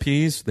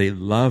recipes. They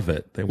love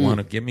it. They want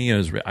to give me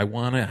I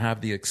want to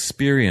have the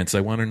experience. I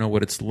want to know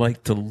what it's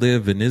like to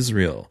live in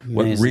Israel,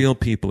 what real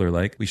people are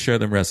like. We share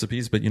them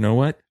recipes, but you know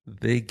what?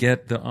 They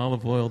get the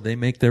olive oil, they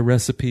make their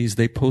recipes,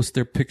 they post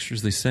their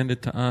pictures, they send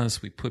it to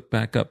us, we put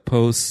back up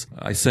posts.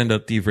 I send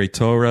out Divrei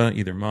Torah,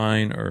 either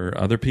mine or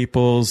other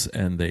people's,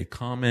 and they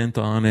comment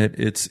on it.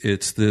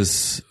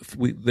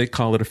 They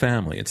call it a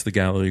family. It's the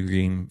Galilee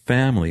Green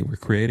family we're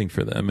creating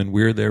for them, and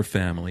we're their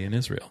family in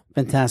Israel.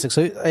 Fantastic.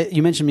 So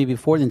you mentioned me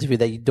before the interview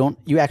that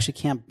you actually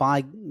can't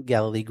buy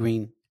Galilee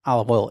Green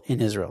olive oil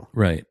in Israel.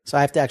 Right. So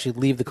I have to actually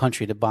leave the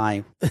country to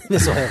buy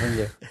this oil from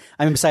you.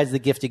 I mean, besides the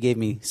gift you gave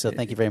me. So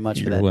thank you very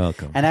much for that. You're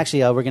welcome. And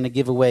actually, we're going to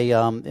give away,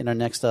 in our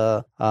next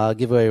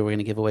giveaway, we're going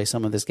to give away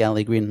some of this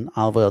Galilee green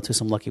olive oil to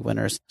some lucky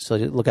winners. So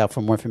look out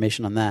for more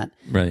information on that.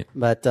 Right.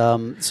 But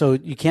so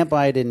you can't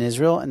buy it in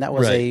Israel. And that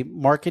was a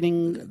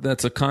marketing.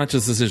 That's a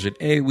conscious decision.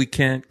 We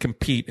can't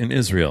compete in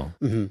Israel.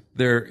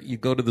 There, you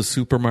go to the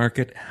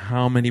supermarket,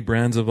 how many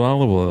brands of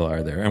olive oil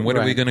are there? And what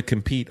are we going to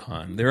compete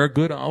on? There are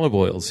good olive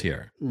oils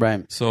here.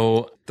 Right.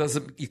 So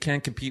you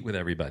can't compete with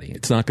everybody.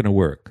 It's not going to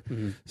work.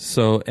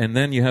 So, and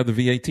then you have the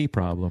VAT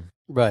problem.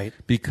 Right.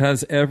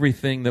 Because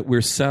everything that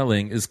we're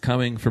selling is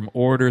coming from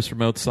orders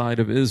from outside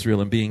of Israel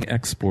and being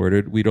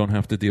exported, we don't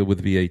have to deal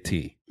with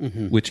VAT,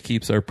 which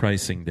keeps our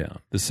pricing down.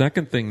 The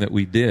second thing that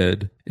we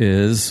did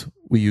is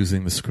we're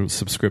using the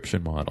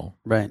subscription model,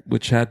 right?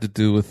 Which had to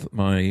do with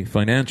my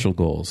financial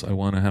goals. I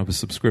want to have a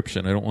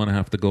subscription. I don't want to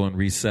have to go and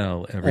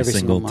resell every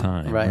single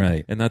time,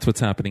 right? And that's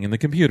what's happening in the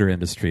computer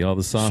industry. All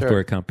the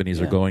software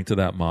companies are going to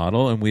that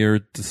model, and we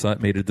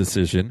made a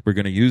decision. We're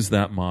going to use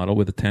that model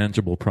with a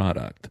tangible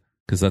product,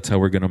 because that's how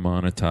we're going to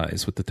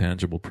monetize, with the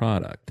tangible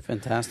product.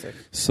 Fantastic.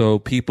 So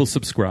people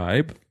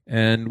subscribe,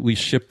 and we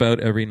ship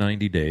out every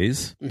 90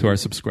 days to our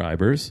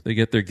subscribers. They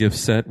get their gift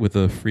set with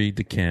a free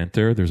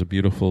decanter. There's a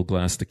beautiful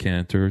glass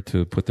decanter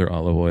to put their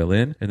olive oil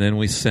in. And then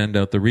we send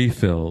out the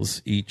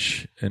refills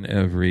each and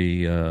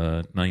every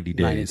 90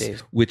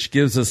 days, which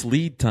gives us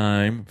lead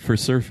time for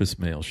surface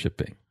mail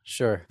shipping.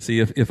 Sure. See,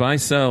 if I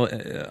sell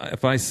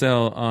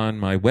on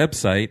my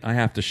website, I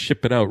have to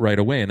ship it out right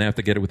away, and they have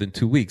to get it within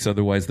 2 weeks.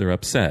 Otherwise, they're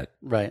upset.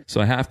 Right. So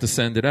I have to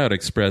send it out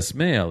express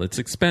mail. It's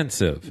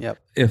expensive. Yep.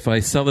 If I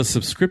sell a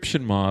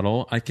subscription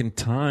model, I can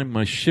time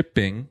my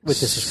shipping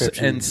with the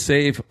subscription and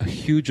save a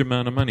huge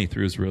amount of money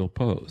through Israel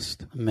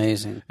Post.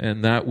 Amazing.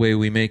 And that way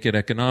we make it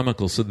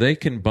economical. So they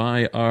can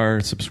buy our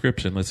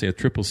subscription, let's say a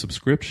triple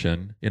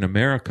subscription in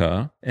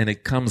America, and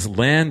it comes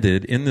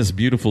landed in this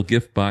beautiful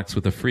gift box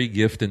with a free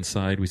gift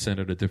inside. We send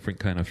out a different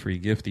kind of free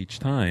gift each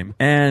time.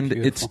 And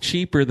it's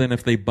cheaper than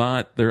if they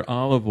bought their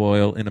olive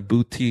oil in a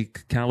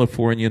boutique,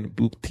 Californian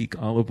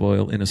boutique olive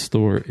oil in a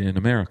store in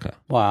America.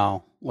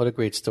 Wow. What a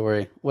great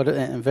story.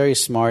 And very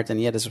smart.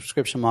 And yet a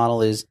subscription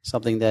model is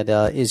something that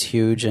is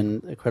huge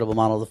and a credible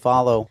model to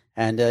follow.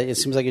 And it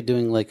seems like you're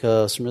doing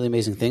some really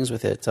amazing things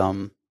with it.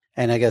 And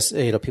I guess,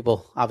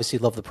 people obviously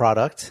love the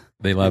product.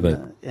 They love it.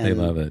 They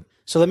love it.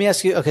 So let me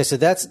ask you, okay, so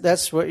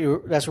that's what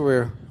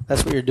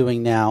you're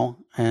doing now.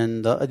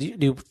 And do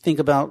you think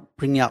about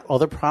bringing out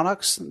other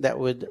products that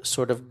would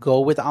sort of go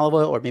with olive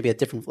oil, or maybe a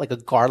different, like a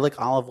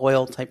garlic olive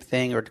oil type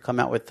thing, or to come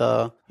out with,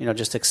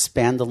 just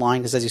expand the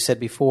line? Because as you said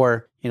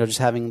before, just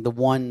having the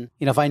one,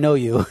 if I know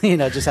you,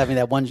 just having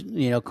that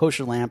one,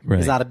 kosher lamp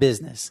is not a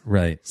business.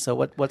 Right. So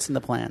what's in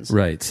the plans?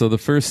 Right. So the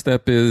first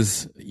step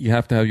is you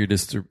have to have your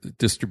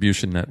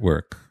distribution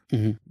network.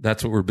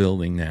 That's what we're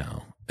building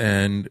now.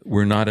 And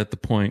we're not at the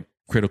point,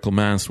 critical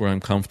mass, where I'm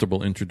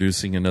comfortable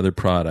introducing another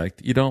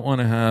product. You don't want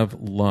to have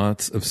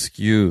lots of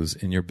SKUs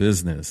in your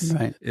business.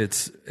 Right.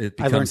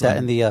 I learned that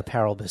in the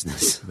apparel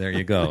business. There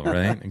you go.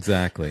 Right.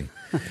 Exactly.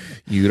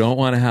 You don't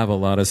want to have a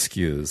lot of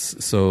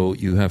SKUs. So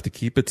you have to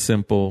keep it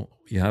simple.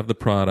 You have the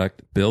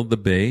product, build the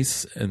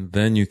base, and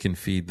then you can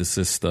feed the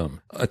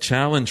system. A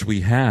challenge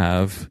we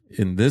have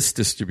in this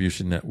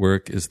distribution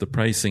network is the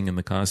pricing and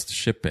the cost of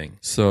shipping.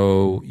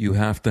 So you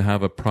have to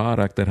have a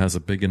product that has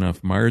a big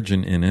enough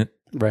margin in it,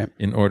 right,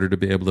 in order to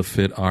be able to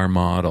fit our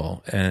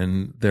model.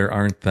 And there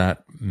aren't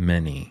that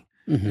many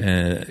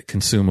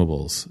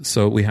consumables.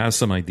 So we have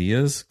some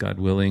ideas, God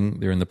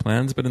willing, they're in the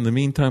plans, but in the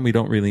meantime, we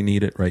don't really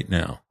need it right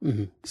now.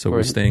 So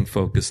we're staying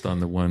focused on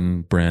the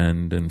one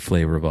brand and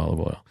flavor of olive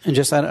oil. And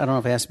just, I don't know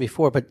if I asked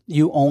before, but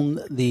you own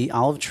the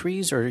olive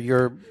trees, or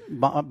you're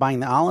buying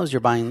the olives?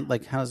 You're buying,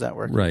 how does that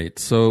work? Right.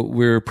 So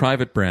we're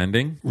private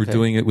branding. We're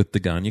doing it with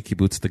Degania,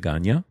 Kibbutz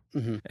Degania.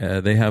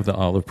 They have the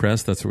olive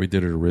press. That's where we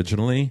did it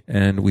originally.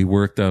 And we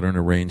worked out an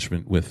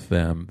arrangement with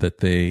them that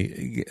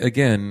they,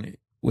 again,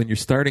 when you're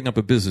starting up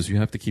a business, you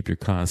have to keep your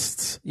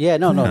costs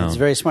down. It's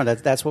very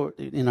smart. That's what,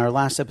 in our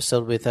last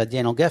episode with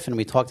Daniel Geffen,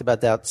 we talked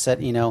about that,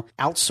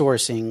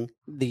 outsourcing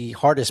the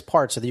hardest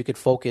part so that you could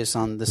focus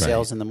on the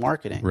sales and the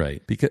marketing.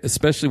 Right. Because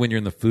especially when you're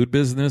in the food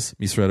business,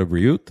 Misrad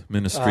HaBriyut,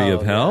 Ministry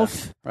of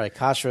Health. Yeah. Right.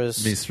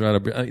 Kashrus. Misrad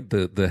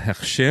HaBriyut, the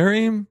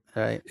Hechsherim.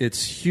 Right.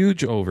 It's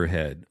huge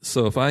overhead.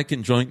 So if I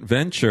can joint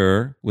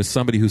venture with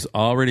somebody who's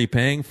already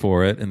paying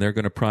for it and they're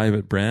going to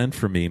private brand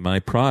for me my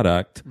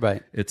product,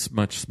 right, it's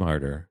much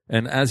smarter.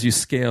 And as you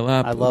scale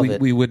up,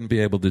 we wouldn't be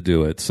able to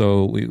do it.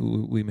 So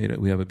we made it.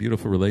 We have a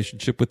beautiful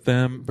relationship with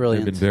them.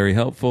 Brilliant. They've been very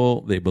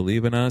helpful. They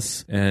believe in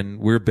us, and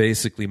we're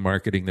basically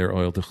marketing their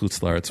oil to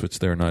Chutz La'aretz, which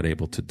they're not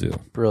able to do.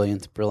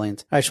 Brilliant. All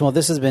right, Shmuel,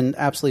 this has been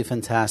absolutely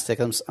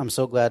fantastic. I'm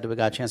so glad that we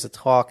got a chance to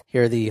talk,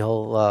 hear the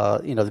whole,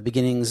 the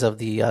beginnings of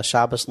the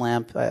Shabbos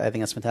lamp. I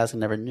think that's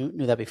fantastic. Never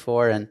knew that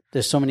before. And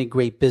there's so many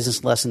great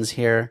business lessons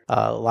here.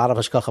 A lot of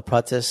hashgacha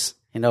pratis.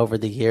 over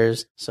the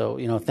years. So,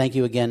 thank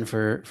you again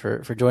for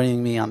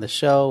joining me on the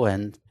show.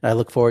 And I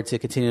look forward to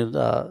continued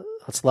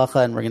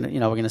Hatzlacha, and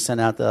we're gonna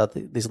send out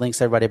these links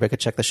to everybody. Everybody could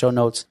check the show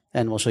notes,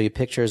 and we'll show you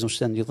pictures and we'll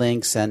send you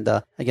links. And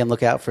again,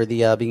 look out for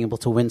the being able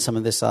to win some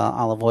of this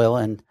olive oil.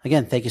 And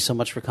again, thank you so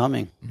much for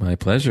coming. My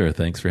pleasure.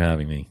 Thanks for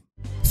having me.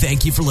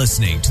 Thank you for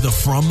listening to the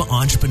From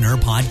Entrepreneur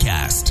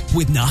Podcast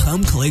with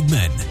Nahum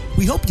Kligman.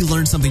 We hope you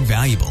learned something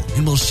valuable,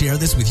 and we'll share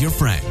this with your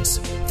friends.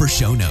 For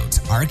show notes,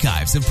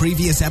 archives of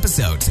previous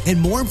episodes, and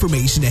more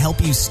information to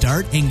help you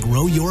start and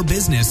grow your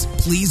business,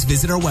 please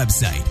visit our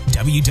website,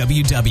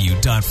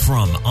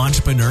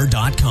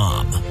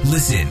 www.fromentrepreneur.com.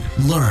 Listen,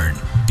 learn,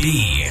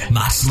 be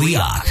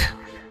Matzliach.